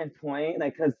a certain point,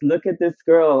 like, cause look at this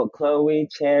girl, Chloe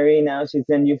Cherry. Now she's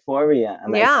in Euphoria.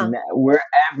 Like yeah. we're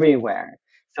everywhere.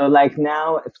 So like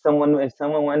now, if someone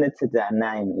wanted to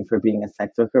deny me for being a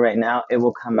sex worker right now, it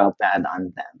will come out bad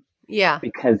on them Yeah.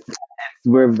 because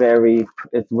we're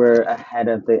ahead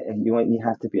of you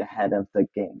have to be ahead of the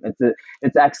game.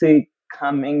 It's actually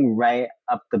coming right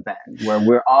up the bend where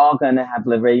we're all gonna have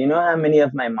liberty. You know how many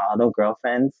of my model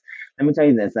girlfriends, let me tell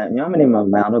you this, you know how many of my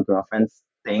model girlfriends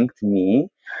thanked me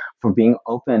for being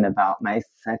open about my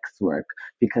sex work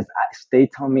because they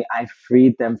told me I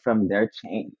freed them from their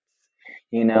chains,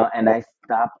 and I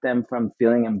stopped them from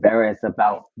feeling embarrassed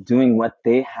about doing what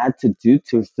they had to do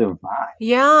to survive.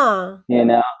 Yeah.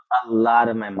 A lot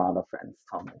of my model friends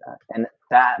told me that, and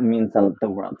that means the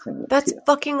world to me That's too.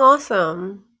 fucking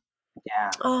awesome. Yeah,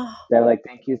 Oh, they're like,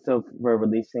 "Thank you so for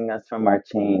releasing us from our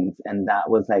chains," and that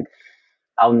was like,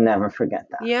 I'll never forget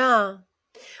that. yeah.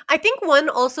 I think one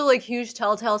also like huge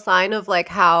telltale sign of like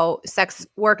how sex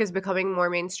work is becoming more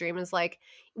mainstream is like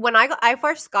when I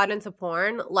first got into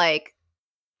porn, like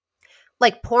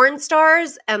porn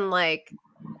stars and like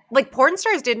porn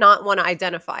stars did not want to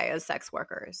identify as sex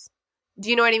workers. Do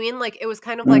you know what I mean? Like it was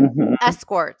kind of like Mhm,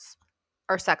 escorts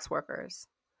are sex workers.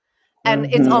 And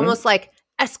it's mhm. almost like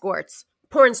escorts,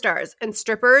 porn stars, and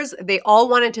strippers, they all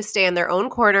wanted to stay in their own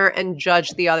corner and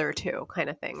judge the other two kind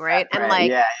of thing, right? Separate.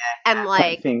 Yeah, And point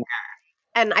like finger.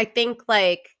 and I think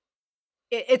like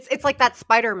it's like that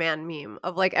Spider-Man meme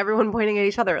of like everyone pointing at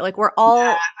each other. Like we're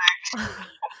all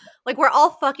like we're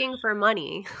all fucking for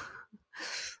money.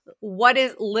 What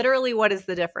is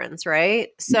the difference, right?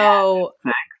 So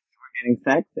sex. We're getting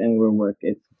sex and we're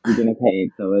getting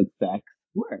paid, so it's sex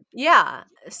work. yeah.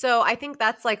 So I think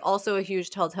that's like also a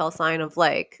huge telltale sign of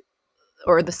like,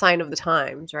 or the sign of the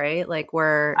times, right? Like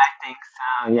we're I think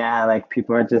so. Yeah, like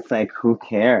people are just like, who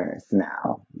cares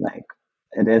now? Like,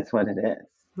 it is what it is.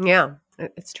 yeah,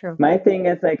 it's true. My thing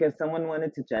is like, if someone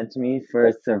wanted to judge me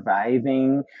for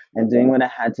surviving and doing what I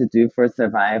had to do for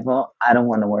survival, I don't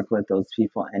want to work with those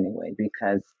people anyway,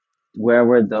 because where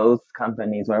were those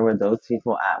companies, where were those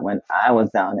people at when I was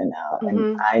down and out and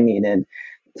Mhm. I needed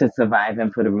to survive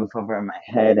and put a roof over my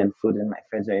head and food in my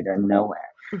refrigerator? Nowhere.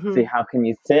 See, Mhm. how can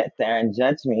you sit there and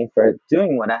judge me for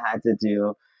doing what I had to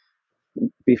do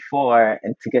before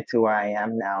and to get to where I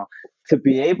am now, to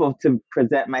be able to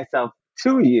present myself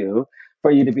to you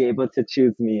for you to be able to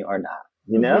choose me or not?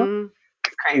 You know? Mhm.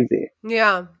 It's crazy.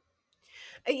 Yeah.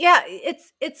 Yeah,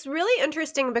 it's really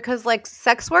interesting because like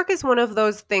sex work is one of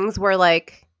those things where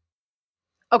like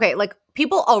okay, like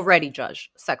people already judge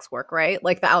sex work, right?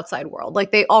 Like the outside world.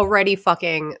 Like they already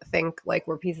fucking think like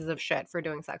we're pieces of shit for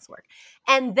doing sex work.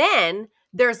 And then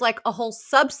there's like a whole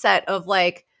subset of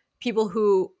like people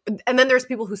who and then there's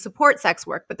people who support sex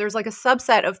work, but there's like a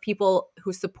subset of people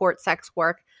who support sex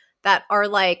work that are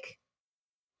like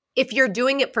if you're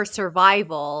doing it for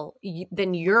survival,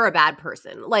 then you're a bad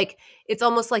person. Like it's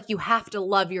almost like you have to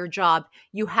love your job.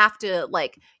 You have to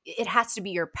like it has to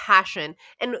be your passion.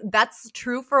 And that's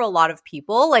true for a lot of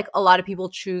people. Like a lot of people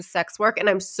choose sex work and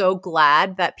I'm so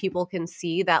glad that people can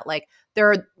see that like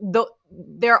there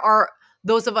are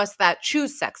those of us that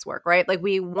choose sex work, right? Like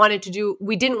we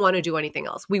didn't want to do anything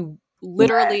else. We Right.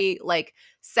 literally like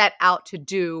set out to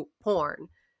do porn.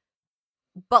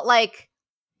 But like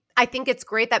I think it's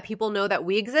great that people know that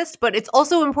we exist, but it's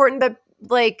also important that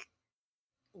like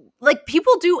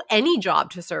people do any job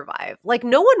to survive. Like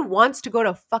no one wants to go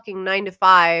to fucking 9 to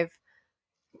 5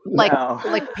 No.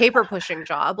 like paper pushing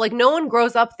job. Like no one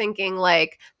grows up thinking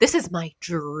like this is my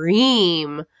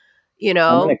dream, you I'm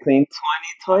know? gonna clean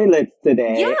 20 toilets today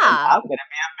and Yeah. I'm gonna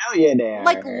be a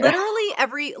Like millionaire. literally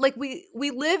every like we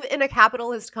live in a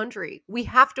capitalist country. We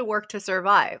have to work to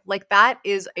survive. Like that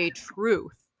is a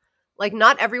truth. Like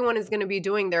not everyone is going to be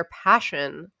doing their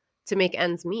passion to make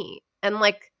ends meet. And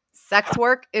like sex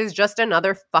work is just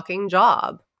another fucking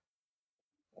job.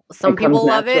 Some It comes people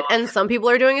love natural. it and some people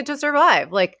are doing it to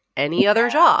survive, like any other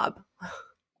job.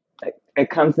 It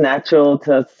comes natural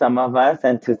to some of us,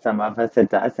 and to some of us it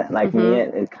doesn't. Like me,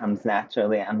 Mhm. it comes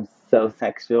naturally. I'm so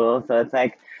sexual, so it's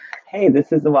like, hey,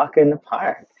 this is a walk in the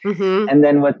park. Mhm. And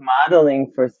then with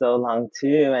modeling for so long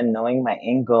too, and knowing my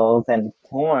angles and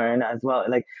porn as well,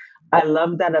 like I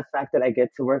love that effect that I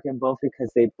get to work in both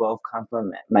because they both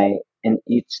complement my in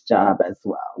each job as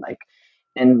well. Like,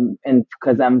 and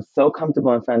because I'm so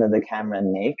comfortable in front of the camera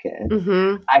naked,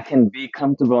 Mhm. I can be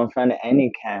comfortable in front of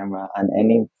any camera on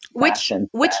any fashion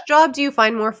Which set. job do you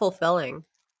find more fulfilling?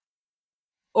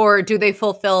 Or do they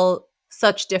fulfill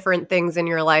such different things in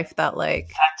your life that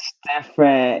like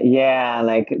Different, yeah.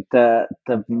 Like the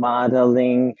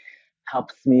modeling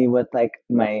helps me with like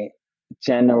my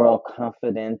general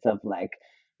confidence of like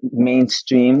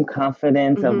mainstream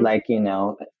confidence of mhm. like,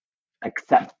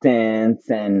 acceptance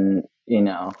and,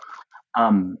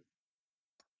 um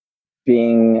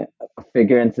being a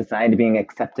figure in society, being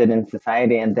accepted in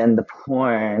society. And then the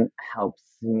porn helps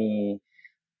me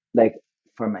like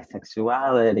for my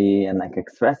sexuality and like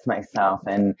express myself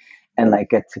and like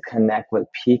get to connect with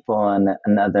people on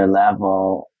another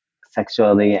level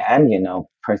sexually and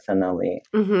personally.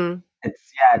 Mhm.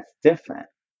 It's different.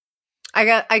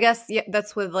 I guess yeah,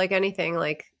 that's with like anything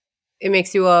like it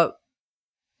makes you a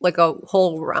like a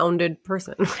whole rounded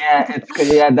person. Yeah, it's good.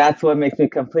 Yeah, that's what makes me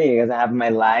complete because I have my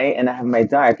light and I have my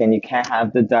dark, and you can't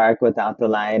have the dark without the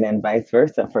light, and vice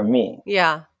versa for me.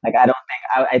 Yeah. Like I don't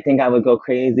think I think I would go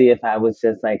crazy if I was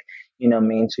just like,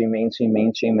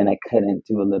 mainstream, and I couldn't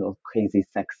do a little crazy,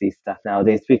 sexy stuff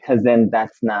nowadays because then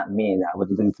that's not me. I would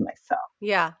lose myself.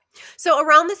 Yeah. So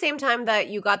around the same time that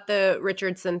you got the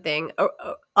Richardson thing,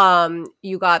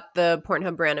 you got the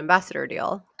Pornhub brand ambassador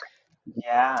deal.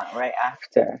 Yeah, right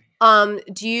after.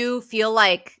 Do you feel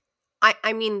like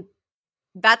I mean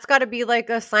that's got to be like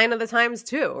a sign of the times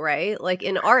too, right? Like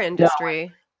in our No,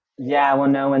 industry. yeah, well,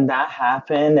 no, when that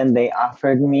happened and they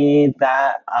offered me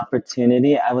that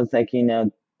opportunity, I was like,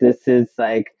 this is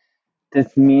like,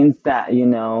 this means that,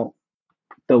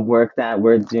 the work that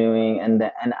we're doing and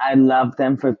I love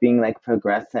them for being like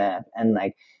progressive and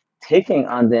like taking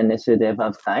on the initiative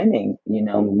of signing,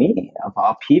 me of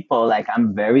all people. Like,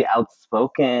 I'm very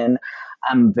outspoken.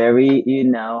 I'm very,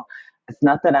 it's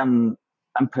not that I'm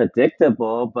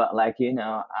predictable, but like,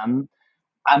 I'm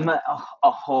a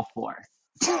whole force,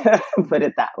 put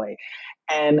it that way.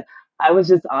 And I was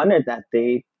just honored that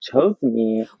they chose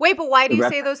me Wait, but why do to you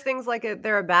rep. say those things like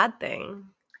they're a bad thing?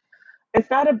 It's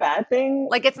not a bad thing,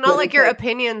 Like, it's not but like it's your like,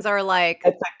 opinions are like,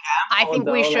 it's a I gamble think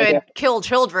we though. Like, should kill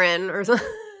children or something.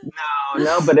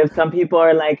 no, but if some people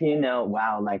are like,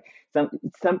 wow, like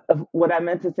some of what I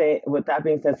meant to say, with that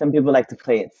being said, some people like to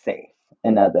play it safe,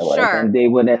 in other words, and Sure. they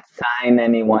wouldn't sign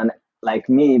anyone like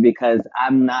me because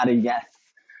I'm not a yes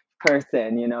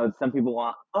person. Some people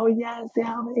want, oh yes,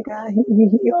 yeah, oh my god,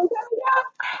 oh god, yeah,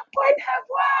 Pornhub,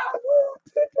 wow,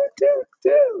 woo,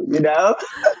 do.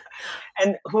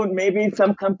 And who maybe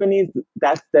some companies,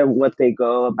 that's what they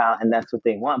go about and that's what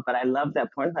they want. But I love that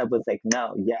Pornhub was like,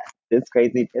 no, yes, this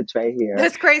crazy bitch right here,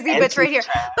 This crazy and bitch she's right here.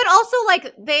 trash. But also,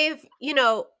 like, they've,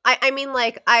 I mean,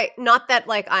 like, not that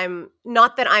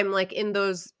I'm like in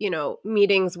those,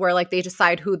 meetings where like they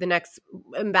decide who the next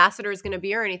ambassador is going to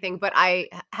be or anything, but I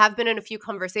have been in a few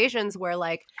conversations where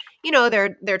like,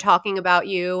 they're talking about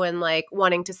you and like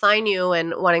wanting to sign you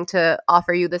and wanting to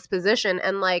offer you this position.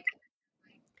 And like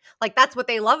that's what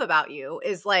they love about you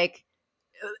is like,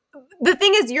 the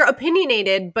thing is you're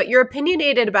opinionated, but you're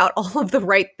opinionated about all of the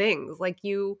right things. Like,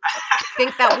 you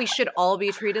think that we should all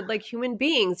be treated like human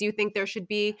beings. You think there should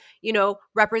be,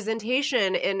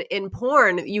 representation in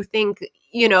porn. You think,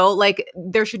 like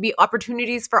there should be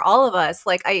opportunities for all of us.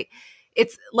 Like,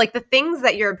 it's like the things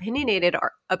that you're opinionated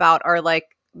about are like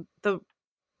the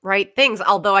right things.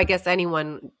 Although I guess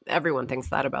everyone thinks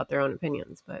that about their own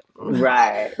opinions, but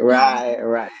Right.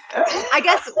 I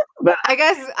guess But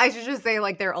I should just say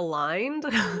like they're aligned.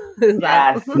 Is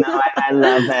that yes, no, I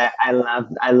love it.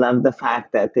 I love the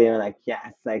fact that they're like,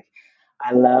 yes, like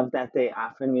I love that they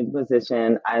offered me the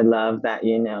position. I love that,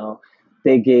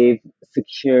 they gave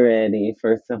security,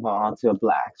 first of all, to a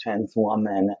Black trans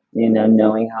woman,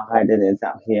 knowing how hard it is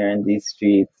out here in these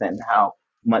streets and how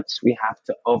much we have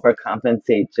to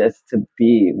overcompensate just to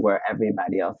be where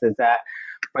everybody else is at.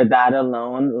 For that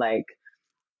alone, like,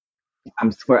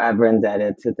 I'm forever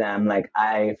indebted to them. Like,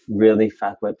 I really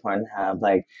fuck with Pornhub.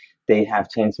 Like, they have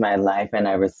changed my life and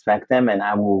I respect them and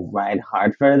I will ride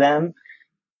hard for them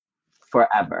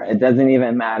forever. It doesn't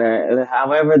even matter.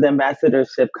 However the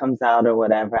ambassadorship comes out or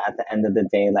whatever, at the end of the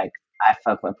day, like, I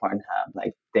fuck with Pornhub.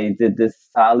 Like, they did this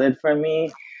solid for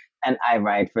me and I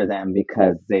ride for them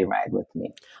because they ride with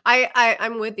me.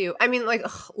 I'm with you. I mean, like,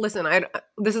 listen,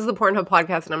 this is the Pornhub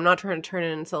podcast, and I'm not trying to turn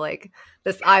it into like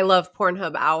this I love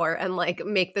Pornhub hour and like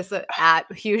make this a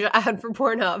huge ad for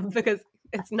Pornhub because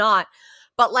it's not.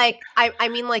 But like, I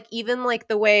mean, like, even like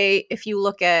the way if you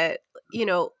look at,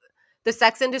 the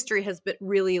sex industry has been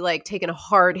really like taken a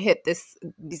hard hit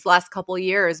these last couple of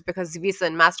years because Visa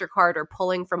and MasterCard are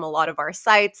pulling from a lot of our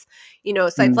sites.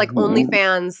 Sites like Mm-hmm.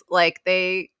 OnlyFans, like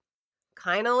they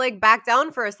kind of like back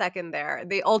down for a second there.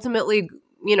 They ultimately,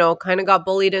 kind of got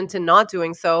bullied into not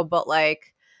doing so, but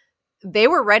like they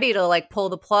were ready to like pull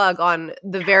the plug on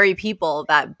the very people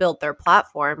that built their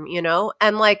platform,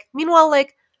 And like meanwhile,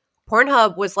 like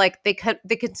Pornhub was like they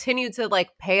continued to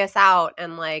like pay us out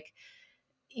and like,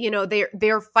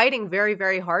 they're fighting very,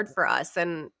 very hard for us.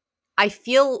 And I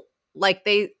feel like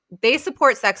they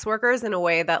support sex workers in a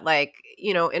way that like,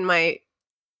 in my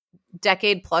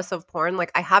decade plus of porn,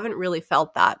 like I haven't really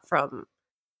felt that from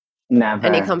any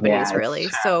Never. companies Yeah, it's really.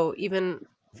 So even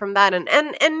from that and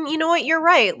you know what, you're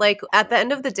right. Like at the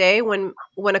end of the day, when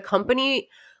a company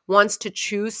wants to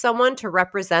choose someone to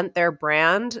represent their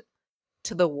brand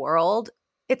to the world,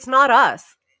 it's not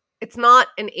us. It's not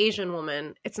an Asian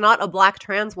woman. It's not a Black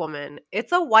trans woman.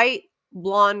 It's a white,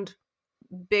 blonde,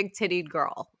 big tittied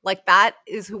girl. Like that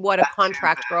is what a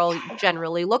contract girl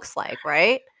generally looks like,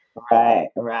 right?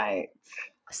 right.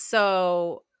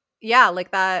 So yeah,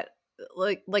 like that,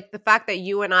 like the fact that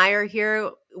you and I are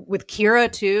here with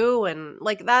Kira too, and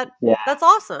like Yeah. that's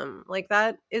awesome. Like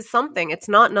that is something. It's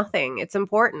not nothing. It's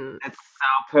important. It's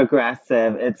so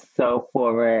progressive. It's so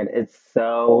forward. It's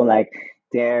so like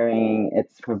daring.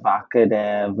 It's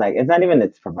provocative. Like, it's not even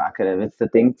it's provocative. It's the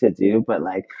thing to do. But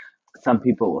like, some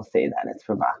people will say that it's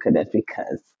provocative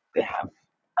because they have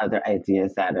other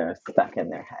ideas that are stuck in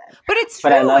their head. But it's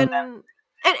But I true, love them.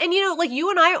 and like you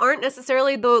and I aren't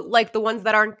necessarily the ones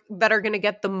that are going to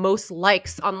get the most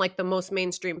likes on like the most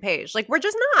mainstream page. Like we're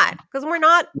just not, because we're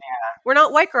not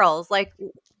white girls. Like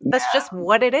that's Yeah, just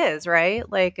what it is, right?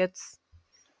 Like it's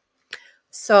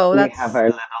so we have that's our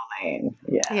little lane.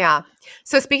 Yeah. yeah.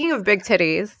 So speaking of big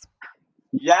titties,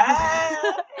 Yeah.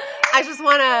 I just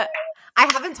want to. I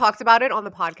haven't talked about it on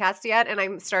the podcast yet, and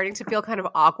I'm starting to feel kind of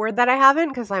awkward that I haven't,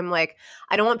 because I'm like,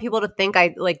 I don't want people to think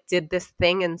I like did this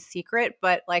thing in secret,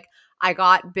 but like I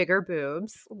got bigger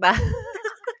boobs.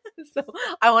 So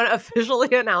I want to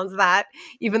officially announce that,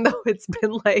 even though it's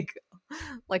been like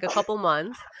a couple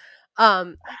months.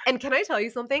 And can I tell you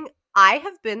something? I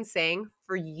have been saying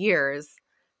for years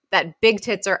that big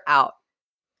tits are out.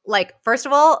 Like, first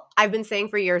of all, I've been saying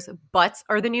for years, butts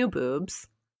are the new boobs.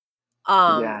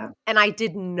 Yeah. And I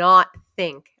did not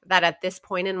think that at this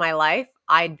point in my life,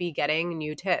 I'd be getting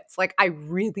new tits. Like, I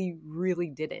really, really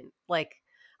didn't. Like,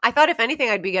 I thought if anything,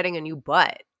 I'd be getting a new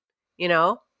butt, you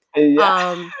know?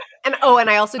 Yeah. And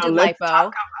I also So did let's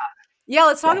talk lipo. Yeah,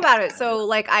 let's talk about about it. So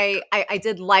like I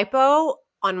did lipo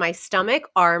on my stomach,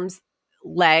 arms,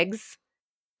 legs,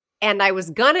 and I was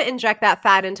gonna inject that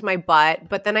fat into my butt,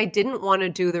 but then I didn't want to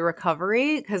do the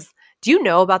recovery, because do you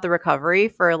know about the recovery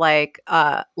for like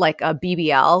a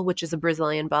BBL, which is a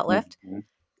Brazilian butt it. lift,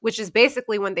 which is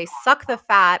basically when they suck the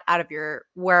fat out of your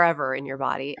wherever in your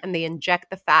body and they inject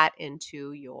the fat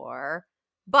into your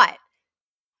butt.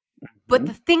 But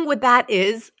the thing with that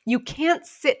is you can't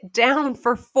sit down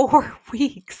for 4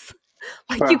 weeks.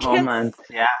 Like For a whole month.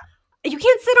 Yeah. you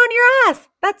can't sit on your ass.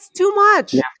 That's too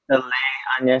much. You have to lay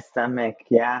on your stomach.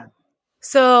 Yeah.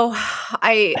 So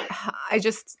I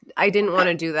didn't want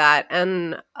to do that.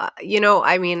 And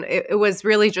I mean, it was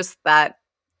really just that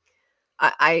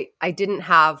I didn't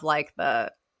have like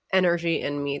the energy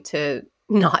in me to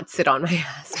not sit on my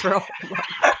ass for a whole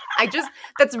month.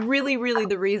 That's really, really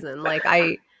the reason. Like,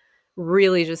 I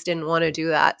really just didn't want to do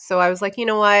that. So I was like, you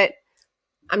know what?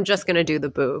 I'm just going to do the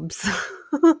boobs.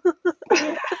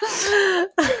 And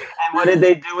what did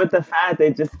they do with the fat?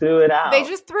 They just threw it out. They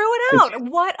just threw it out.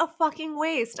 What a fucking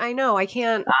waste. I know. I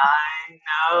can't. I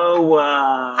know.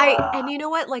 And you know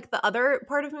what? Like, the other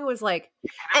part of me was like,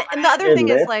 and the other thing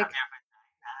is like,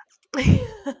 but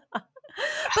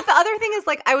the other thing is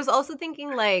like, I was also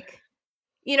thinking like,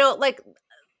 like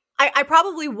I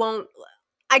probably won't.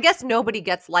 I guess nobody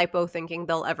gets lipo thinking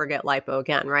they'll ever get lipo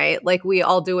again, right? Like, we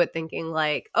all do it thinking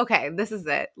like, okay, this is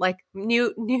it. Like,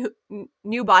 new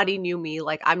body, new me.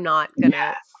 Like, I'm not gonna.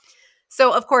 Yes.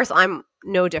 So of course I'm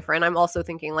no different. I'm also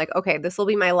thinking like, okay, this will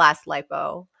be my last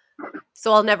lipo,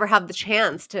 so I'll never have the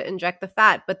chance to inject the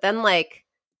fat. But then like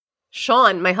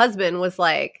Sean, my husband, was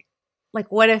like,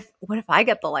 what if I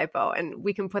get the lipo and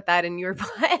we can put that in your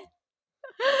butt?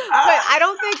 But I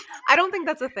don't think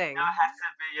that's a thing. It has to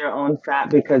be your own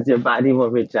fat because your body will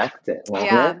reject it, won't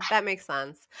Yeah, it? that makes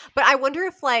sense. But I wonder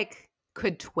if like,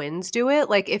 could twins do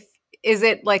it? Like, is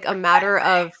it like a matter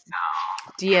of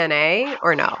DNA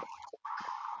or no?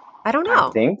 I don't I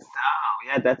know. think so.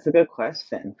 Yeah, that's a good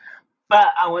question. But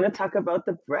I want to talk about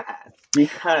the breast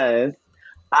because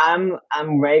I'm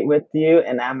right with you,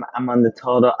 and I'm on the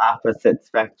total opposite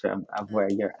spectrum of where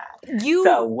you're at.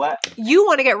 So what? You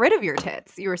want to get rid of your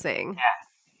tits, you were saying. Yes,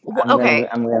 Okay.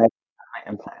 I'm gonna get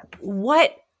my implant.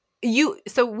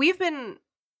 So we've been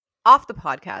off the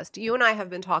podcast. You and I have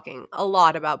been talking a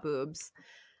lot about boobs,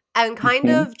 and kind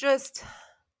Mhm. of just,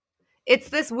 it's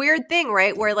this weird thing,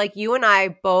 right? Where like you and I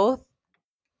both,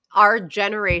 our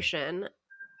generation,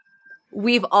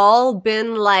 we've all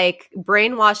been like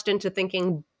brainwashed into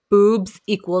thinking boobs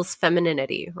equals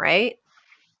femininity, right?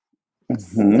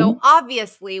 So Mhm.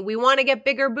 obviously we want to get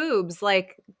bigger boobs.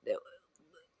 Like,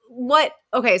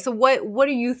 so what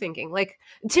are you thinking? Like,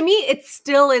 to me, it's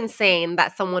still insane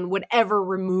that someone would ever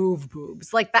remove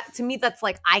boobs. Like, that, to me, that's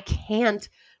like, I can't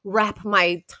wrap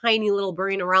my tiny little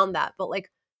brain around that. But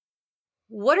like,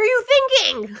 what are you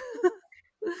thinking?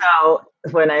 So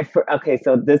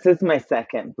so this is my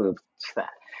second boob set,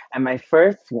 and my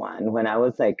first one when I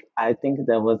was like, I think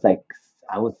that was like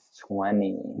I was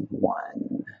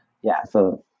 21. Yeah,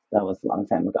 so that was a long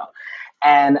time ago,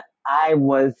 and I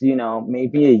was,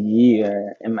 maybe a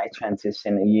year in my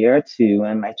transition, a year or two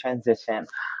in my transition.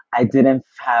 I didn't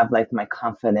have like my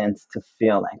confidence to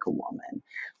feel like a woman.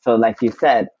 So, like you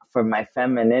said, for my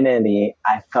femininity,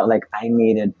 I felt like I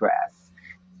needed breasts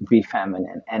be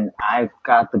feminine. And I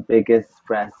got the biggest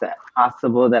breasts that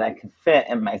possible that I could fit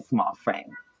in my small frame.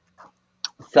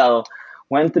 So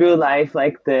went through life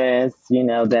like this,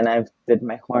 then I did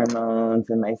my hormones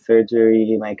and my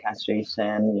surgery, my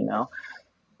castration,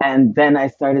 and then I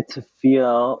started to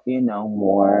feel,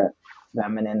 more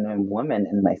feminine and woman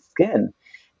in my skin.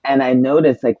 And I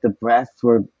noticed like the breasts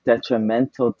were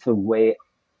detrimental to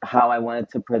how I wanted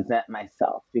to present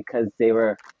myself because they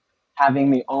were having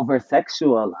me over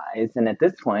sexualized. And at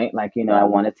this point, like, I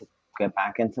wanted to get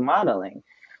back into modeling.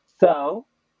 So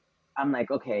I'm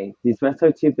like, okay, these breasts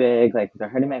are too big. Like they're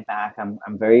hurting my back. I'm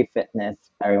very fitness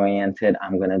oriented.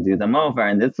 I'm gonna do them over.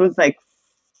 And this was like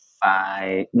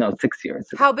 6 years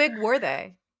ago. How big were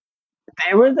they?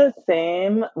 They were the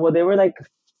same. Well, they were like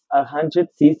 100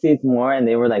 cc's more, and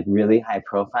they were like really high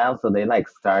profile. So they like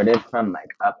started from like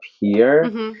up here,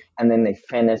 Mm-hmm. and then they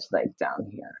finished like down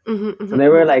here. Mm-hmm. So they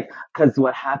Mm-hmm. were like, because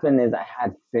what happened is I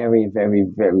had very, very,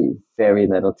 very, very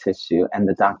little tissue, and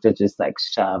the doctor just like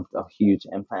shoved a huge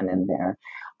implant in there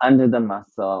under the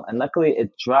muscle, and luckily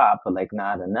it dropped, but like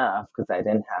not enough because I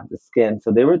didn't have the skin.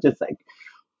 So they were just like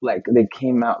they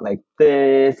came out like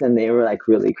this, and they were like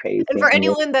really crazy. And for And they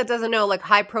anyone that doesn't know, like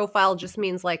high profile just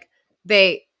means like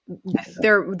they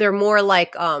they're more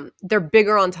like they're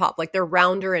bigger on top, like they're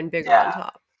rounder and bigger on yeah,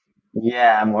 top.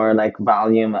 yeah, more like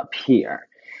volume up here.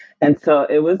 And so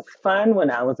it was fun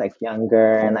when I was like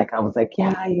younger and like I was like,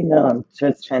 yeah, I'm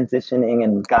just transitioning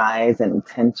and guys and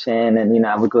tension and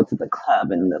I would go to the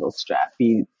club in little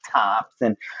strappy tops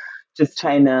and just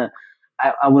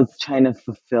I was trying to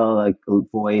fulfill like a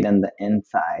void on the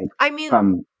inside I mean,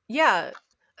 from yeah.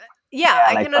 Yeah,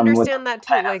 I like can from with understand that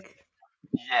too. Like,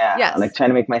 like yes. trying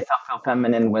to make myself feel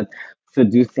feminine with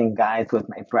seducing guys with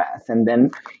my breasts. And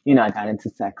then, I got into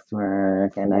sex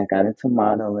work and I got into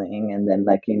modeling and then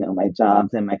like, my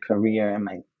jobs and my career and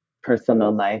my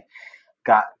personal life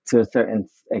got to a certain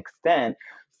extent.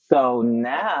 So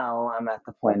now I'm at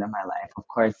the point in my life. Of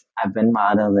course, I've been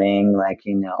modeling, like,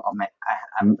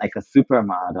 I'm like a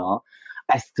supermodel.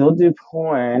 I still do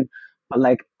porn, but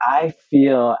like I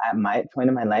feel at my point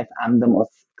in my life, I'm the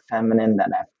most feminine that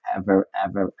I've ever,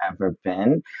 ever, ever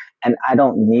been. And I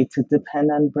don't need to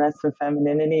depend on breasts for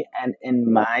femininity. And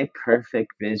in my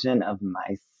perfect vision of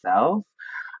myself,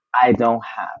 I don't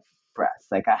have breasts.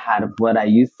 Like I had what I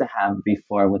used to have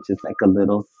before, which is like a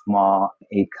little small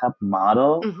A-cup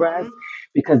model breast, Hmm.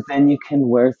 because then you can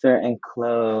wear certain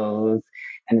clothes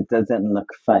and it doesn't look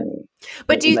funny.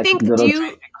 But do you Like think, little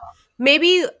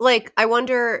maybe like, I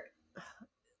wonder,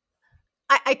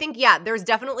 I think, yeah, there's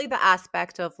definitely the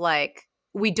aspect of like,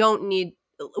 we don't need,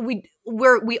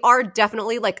 we are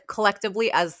definitely like collectively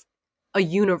as a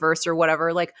universe or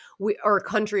whatever, like or a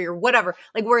country or whatever,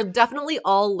 like we're definitely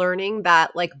all learning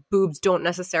that like boobs don't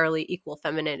necessarily equal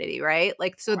femininity, right?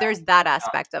 Like, so there's that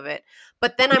aspect of it.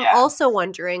 But then I'm yeah, also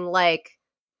wondering, like,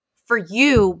 for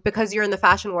you, because you're in the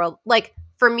fashion world, like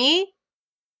for me,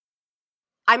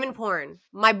 I'm in porn.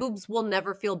 My boobs will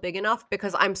never feel big enough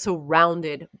because I'm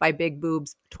surrounded by big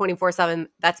boobs 24/7.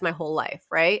 That's my whole life,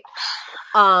 right?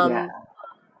 yeah. Um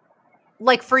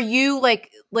like for you,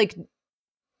 like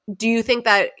do you think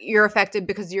that you're affected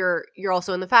because you're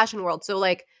also in the fashion world? So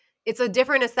like it's a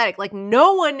different aesthetic. Like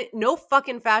no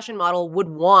fucking fashion model would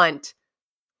want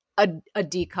a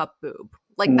D cup boob.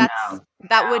 Like No,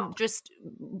 that would just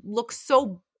look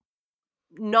so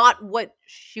not what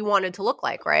she wanted to look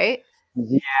like, right?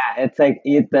 yeah, it's like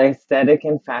the aesthetic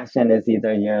in fashion is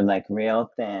either you're like real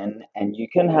thin and you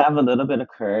can have a little bit of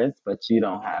curves, but you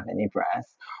don't have any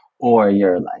breasts, or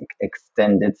you're like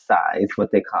extended size,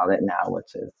 what they call it now,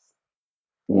 which is,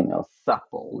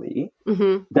 supplely.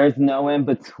 Mhm. There's no in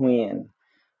between.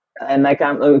 And like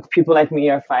people like me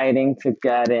are fighting to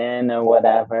get in or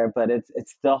whatever, but it's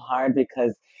still hard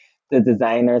because the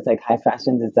designers, like high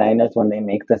fashion designers, when they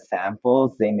make the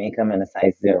samples, they make them in a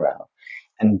size zero.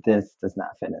 And this does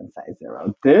not fit in size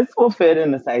zero. This will fit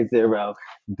in a size zero.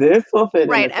 This will fit in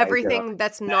Right, a size zero. everything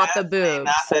that's not the This may not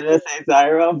boobs. fit in a size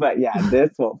zero, but yeah,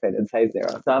 this won't fit in size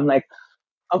zero. So I'm like,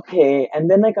 okay,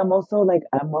 and then like I'm also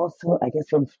I guess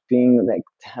from being like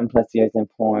 10 plus years in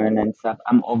porn and stuff,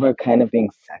 I'm over kind of being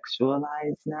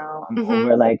sexualized now. I'm Mhm.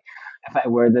 over like if I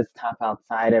wear this top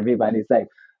outside, everybody's like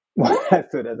as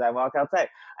soon as I walk outside.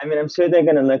 I mean, I'm sure they're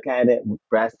gonna look at it,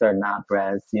 breast or not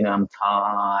breast. I'm tall,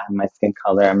 I have my skin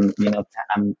color, I'm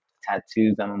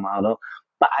tattoos, I'm a model.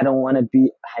 But I don't want to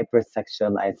be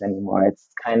hypersexualized anymore. It's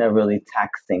kind of really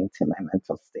taxing to my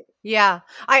mental state. Yeah.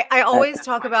 I At always this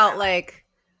talk point in about like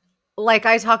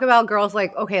I talk about girls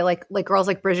like, okay, like girls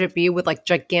like Bridget B with like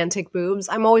gigantic boobs.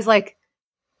 I'm always like,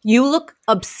 you look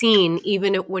obscene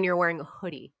even when you're wearing a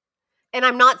hoodie. And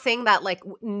I'm not saying that like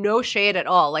no shade at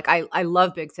all. Like I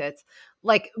love big tits.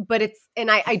 Like, but it's,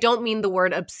 and I don't mean the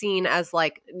word obscene as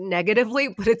like negatively,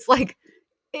 but it's like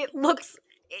it looks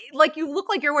like you look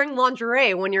like you're wearing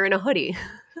lingerie when you're in a hoodie.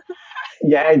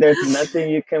 yeah, there's nothing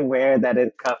you can wear that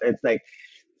it's like,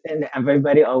 and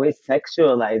everybody always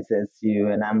sexualizes you.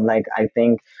 And I'm like, I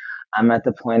think I'm at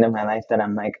the point in my life that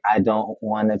I'm like, I don't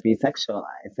want to be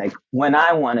sexualized. Like when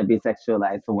I want to be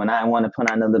sexualized, or when I want to put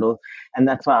on a little, and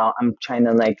that's why I'm trying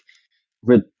to like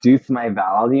reduce my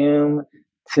volume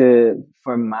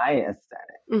for my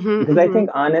aesthetic. Mhm, Because I mhm, think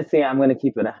honestly, I'm going to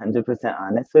keep it 100%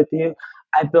 honest with you.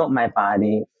 I built my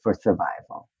body for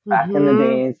survival. Back in the mhm,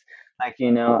 days, like,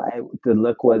 the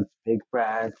look was big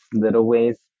breasts, little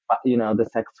waist, the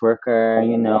sex worker,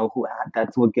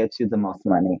 that's what gets you the most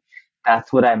money.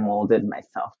 That's what I molded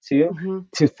myself mhm,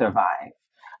 to survive.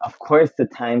 Of course, the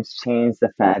times change,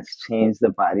 the fads change, the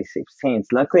body shapes change.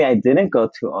 Luckily, I didn't go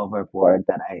too overboard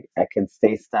that I can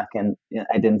stay stuck in,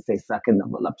 I didn't stay stuck in the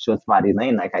voluptuous body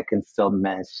lane. Like I can still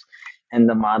mesh in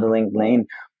the modeling lane.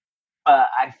 But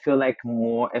I feel like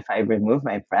more, if I remove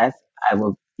my breasts, I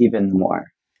will even more.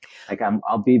 Like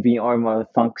I'll be more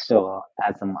functional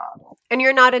as a model. and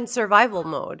you're not in survival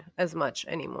mode as much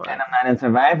And anymore. I'm not in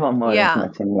survival mode as Yeah,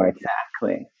 much anymore.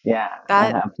 Exactly. Yeah. I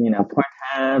that have,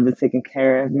 Pornhub is taking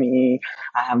care of me.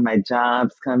 I have my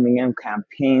jobs coming in,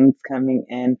 campaigns coming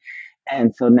in.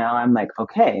 And so now I'm like,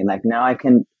 okay, like now I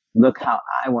can look how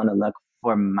I want to look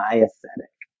for my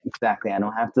aesthetic. Exactly. I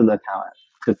don't have to look how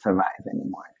to survive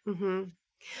anymore. mhm.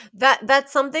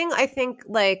 That's something I think,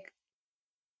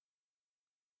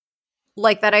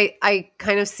 like that I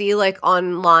kind of see, like,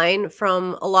 online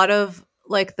from a lot of,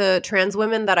 like, the trans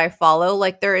women that I follow.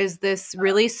 Like, there is this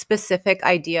really specific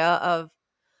idea of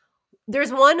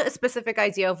there's one specific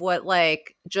idea of what,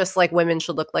 like, just, like, women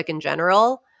should look like in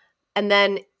general, and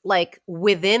then, like,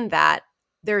 within that,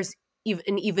 there's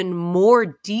an even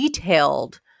more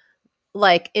detailed,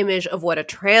 like, image of what a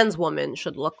trans woman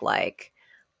should look like.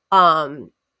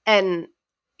 Um, and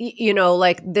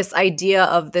like, this idea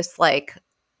of this, like,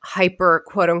 hyper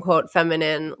quote unquote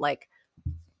feminine, like,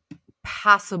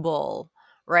 passable,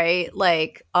 right?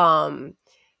 Like,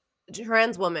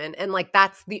 trans woman, and, like,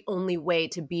 that's the only way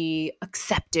to be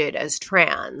accepted as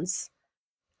trans.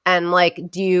 And, like,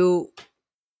 do you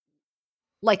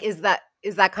like, is that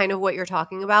kind of what you're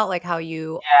talking about? Like, how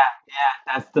you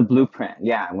Yeah, that's the blueprint.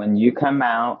 Yeah, when you come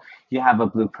out, you have a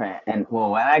blueprint. And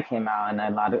well, when I came out, and a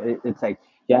lot of it's like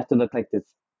you have to look like this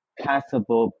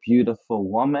passable, beautiful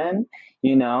woman.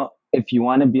 If you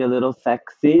want to be a little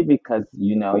sexy because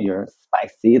you're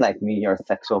spicy like me, you're a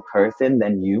sexual person,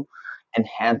 then you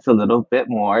enhance a little bit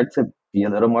more to be a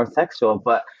little more sexual,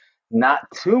 but not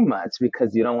too much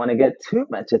because you don't want to get too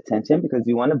much attention because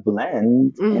you want to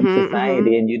blend in mhm,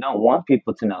 society mhm, and you don't want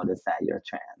people to notice that you're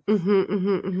trans. mhm,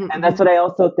 mhm, mhm, And that's mhm. what I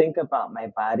also think about my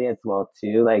body as well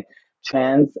too. Like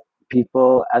trans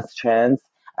people, as trans,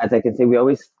 as I can say, we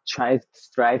always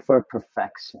strive for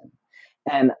perfection.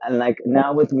 And like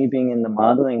now with me being in the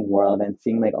modeling world and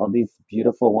seeing like all these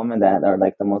beautiful women that are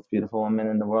like the most beautiful women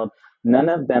in the world, none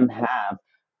of them have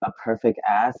a perfect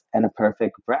ass and a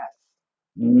perfect breast.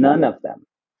 None of them.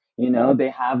 They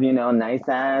have, nice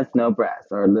ass, no breasts,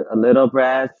 or a little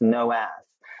breast, no ass.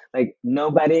 Like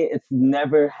nobody, it's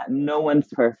never, no one's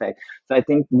perfect. So I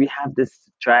think we have this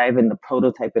drive and the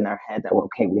prototype in our head that, well,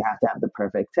 okay, we have to have the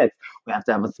perfect tits. We have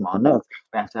to have a small nose.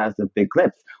 We have to have the big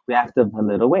lips. We have to have a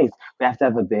little waist. We have to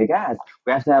have a big ass.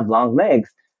 We have to have long legs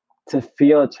to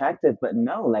feel attractive. But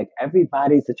no, like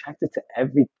everybody's attracted to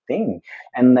everything.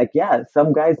 And like, yeah,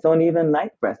 some guys don't even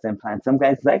like breast implants. Some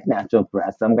guys like natural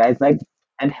breasts. Some guys like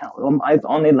and guys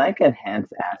only like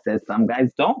enhanced asses. Some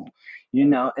guys don't.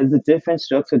 It's a different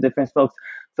strokes for different folks.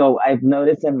 So I've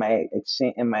noticed in my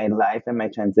exchange, in my life, in my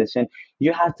transition,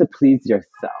 you have to please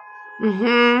yourself.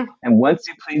 Mhm. And once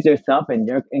you please yourself and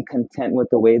you're in content with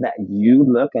the way that you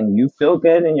look and you feel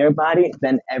good in your body,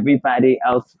 then everybody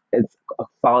else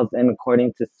falls in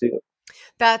according to suit.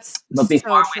 That's But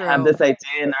before so we have true. this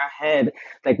idea in our head,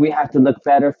 like we have to look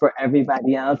better for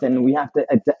everybody else and we have to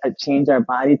change our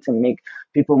body to make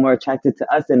people more attracted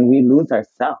to us and we lose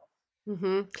ourselves.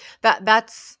 Mhm.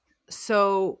 That's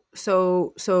so,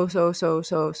 so, so, so, so,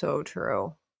 so, so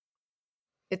true.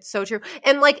 It's so true.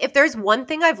 And, like, if there's one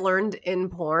thing I've learned in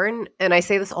porn, and I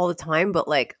say this all the time, but,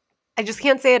 like, I just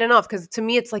can't say it enough because to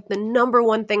me it's like the number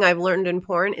one thing I've learned in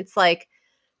porn. It's like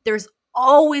there's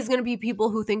always going to be people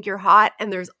who think you're hot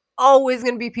and there's always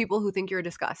going to be people who think you're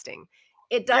disgusting.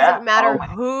 It Yeah, doesn't matter always.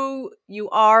 who you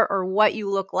are or what you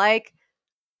look like.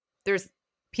 There's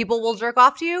people will jerk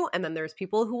off to you and then there's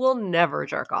people who will never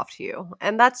jerk off to you.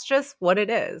 And that's just what it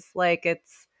is. Like,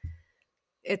 it's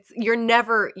you're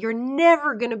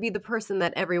never going to be the person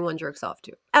that everyone jerks off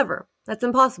to. Ever. That's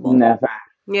impossible. Never.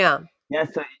 Yeah. Yeah,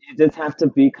 so you just have to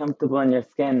be comfortable in your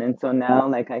skin. And so now,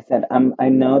 like I said, I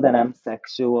know that I'm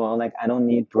sexual. Like I don't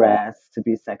need breasts to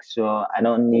be sexual. I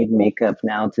don't need makeup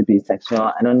now to be sexual.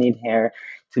 I don't need hair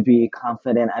to be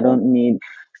confident. I don't need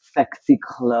sexy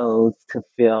clothes to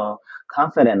feel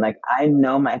confident. Like I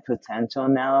know my potential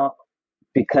now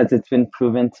because it's been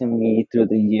proven to me through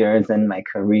the years and my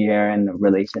career and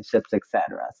relationships,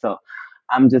 etc. So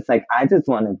I'm just like, I just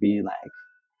want to be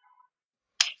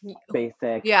like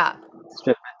basic, Yeah.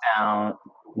 strip it down,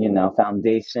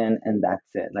 foundation, and that's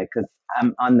it. Like, because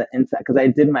I'm on the inside, because I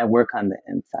did my work on the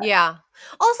inside. Yeah.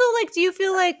 Also, like, do you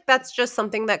feel like that's just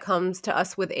something that comes to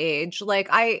us with age? Like,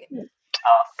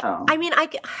 Also, I mean,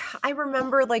 I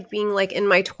remember like being like in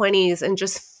my 20s and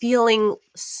just feeling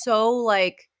so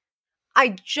like I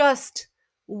just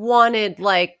wanted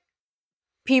like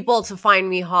people to find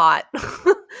me hot,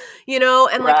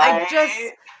 and like I just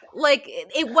right? like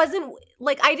it wasn't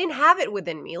like I didn't have it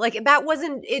within me. Like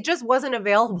it just wasn't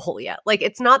available yet. Like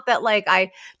it's not that like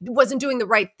I wasn't doing the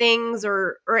right things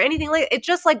or anything like it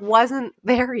just like wasn't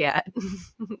there yet.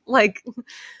 Like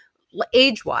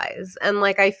age-wise. And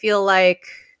like I feel like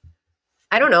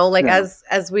I don't know, like Yeah.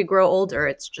 as we grow older,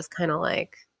 it's just kind of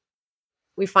like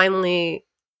we finally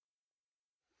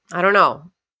I don't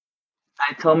know.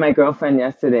 I told my girlfriend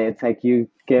yesterday, it's like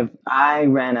I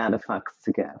ran out of fucks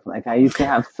to give. Like, I used to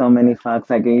have so many fucks.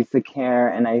 Like, I used to care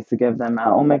and I used to give them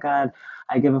out. Oh my God,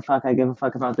 I give a fuck. I give a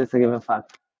fuck about this. I give a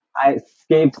fuck. I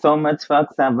gave so much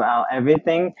fucks about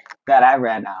everything that I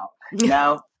ran out.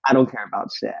 Now, I don't care about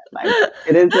shit. Like,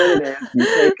 it is what it is. You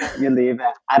take it, you leave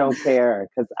it. I don't care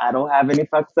because I don't have any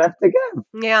fucks left to give.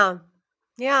 Yeah.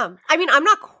 Yeah. I mean, I'm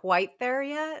not quite there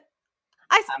yet.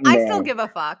 I'm I still there. give a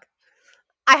fuck.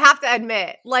 I have to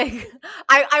admit, like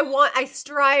I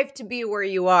strive to be where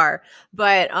you are,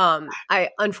 but I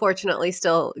unfortunately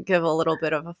still give a little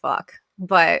bit of a fuck.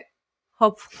 But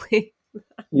hopefully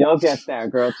You'll get there,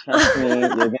 girl. Trust me. You're going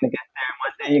to get there.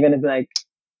 One day you're going to be like,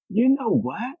 you know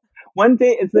what? One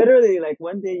day, it's literally like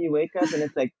one day you wake up and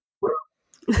it's like,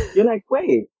 you're like,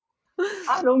 wait,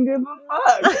 I don't give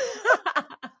a fuck.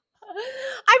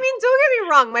 I mean, don't get me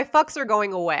wrong, my fucks are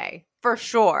going away for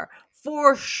sure.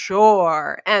 For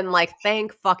sure. And like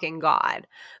thank fucking God.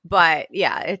 But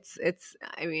yeah, it's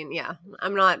I mean, yeah,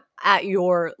 I'm not at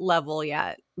your level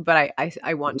yet, but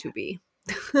I want to be.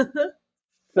 So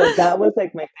that was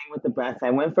like my thing with the breasts. I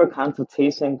went for a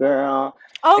consultation, girl.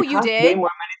 Oh, It you cost way did? more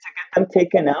money to get them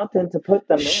taken out than to put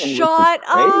them in, which is Shut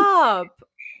crazy. up.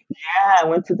 Yeah, I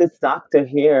went to this doctor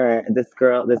here, this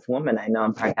woman I know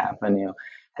in Park Avenue,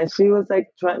 and she was like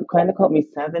trying to quote me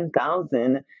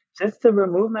 7,000 just to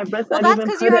remove my breast, Well, not that's even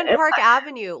because put you're it on in. Park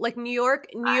Avenue. Like New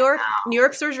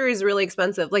York surgery is really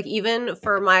expensive. Like even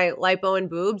for my lipo and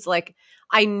boobs, like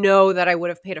I know that I would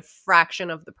have paid a fraction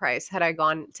of the price had I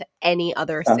gone to any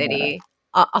other Uh-huh. city.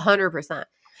 100%.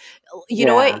 You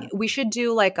know what? Yeah. We should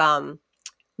do like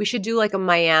a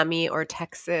Miami or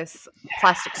Texas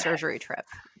plastic surgery trip.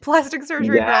 Plastic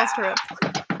surgery Yeah. girls trip.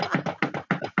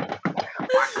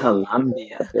 Or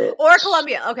Colombia, bitch. Or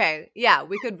Colombia. Okay. Yeah,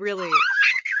 we could really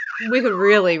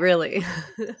really.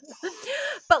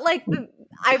 But like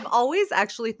I've always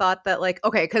actually thought that like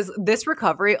okay, cuz this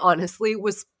recovery honestly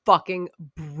was fucking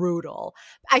brutal.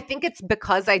 I think it's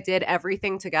because I did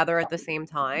everything together at the same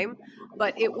time,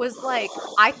 but it was like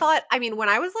I thought I mean when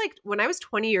I was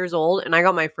 20 years old and I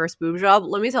got my first boob job,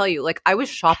 let me tell you, like I was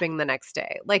shopping the next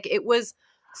day. Like it was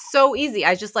so easy.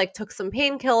 I just like took some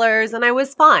painkillers and I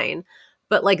was fine.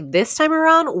 But like this time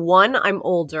around, one, I'm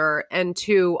older, and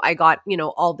two, I got,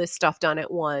 all this stuff done at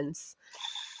once.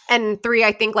 And three,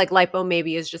 I think like lipo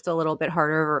maybe is just a little bit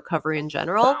harder of a recovery in So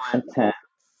general. intense.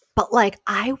 But like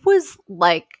I was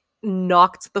like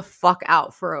knocked the fuck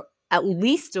out for at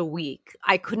least a week.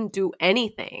 I couldn't do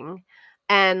anything.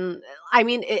 And I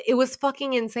mean, it was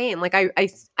fucking insane. Like I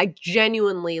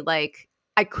genuinely like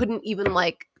I couldn't even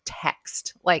like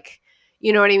text. Like,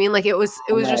 you know what I mean? Like it was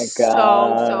Oh my just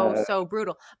God. so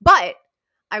brutal. But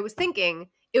I was thinking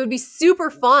it would be super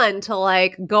fun to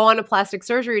like go on a plastic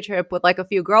surgery trip with like a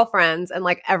few girlfriends and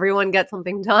like everyone get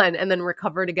something done and then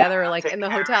recover together like Take in the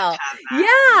care of hotel. each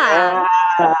Yeah.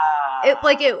 other.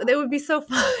 Yeah. It would be so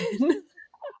fun.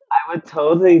 I would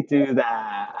totally do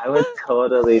that. I would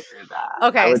totally do that. I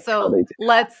Okay, would so totally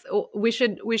do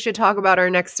we should talk about our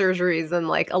next surgeries and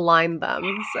like align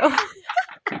them. So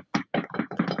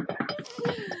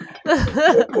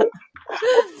that.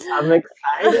 I'm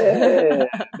excited.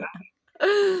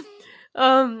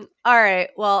 all right.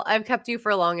 Well, I've kept you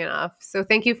for long enough. So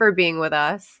thank you for being with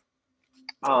us.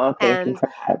 Oh, thank you And for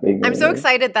having I'm so me.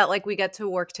 excited that like we get to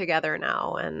work together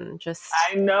now and just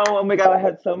I know. Oh my God, I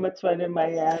had so much fun in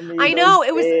Miami. I Those know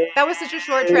days. that was such a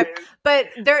short trip, but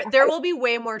there will be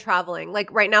way more traveling.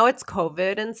 Like right now it's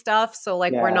COVID and stuff, so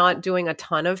like we're Yeah. not doing a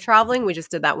ton of traveling. We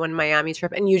just did that one Miami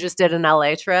trip and you just did an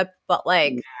LA trip, but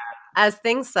like as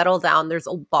things settle down, there's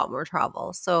a lot more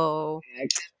travel. So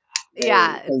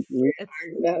yeah, Because we it's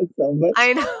are gonna have so much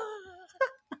I fun. know.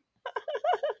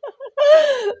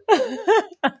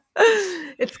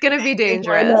 It's gonna be Hey,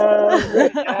 dangerous. Pornhub.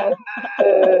 Yes.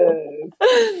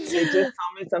 They just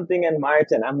told me something in March,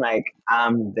 and I'm like,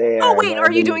 I'm Oh there, wait, are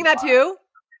wherever you you doing that are. too?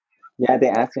 Yeah, they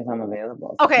asked me if I'm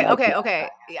available. So I'm Okay, like, okay, yes, okay.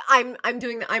 Yeah, I'm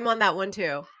doing. I'm on that one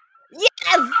too.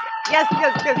 Yes.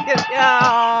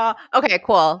 Yeah. Okay,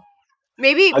 cool.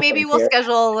 Maybe okay, we'll here.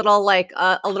 schedule a little like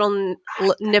a little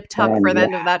nip tuck for And the yeah,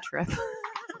 end of that trip.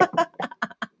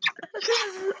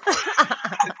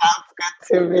 sounds good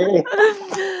to me.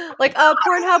 Like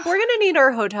Pornhub, we're gonna need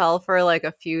our hotel for like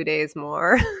a few days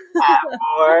more.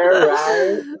 More,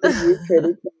 right? You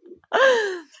pretty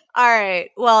All right.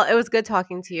 Well, it was good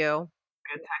talking to you.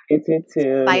 good talking to you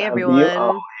too. Bye, Love you everyone.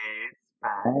 always.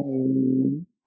 Bye.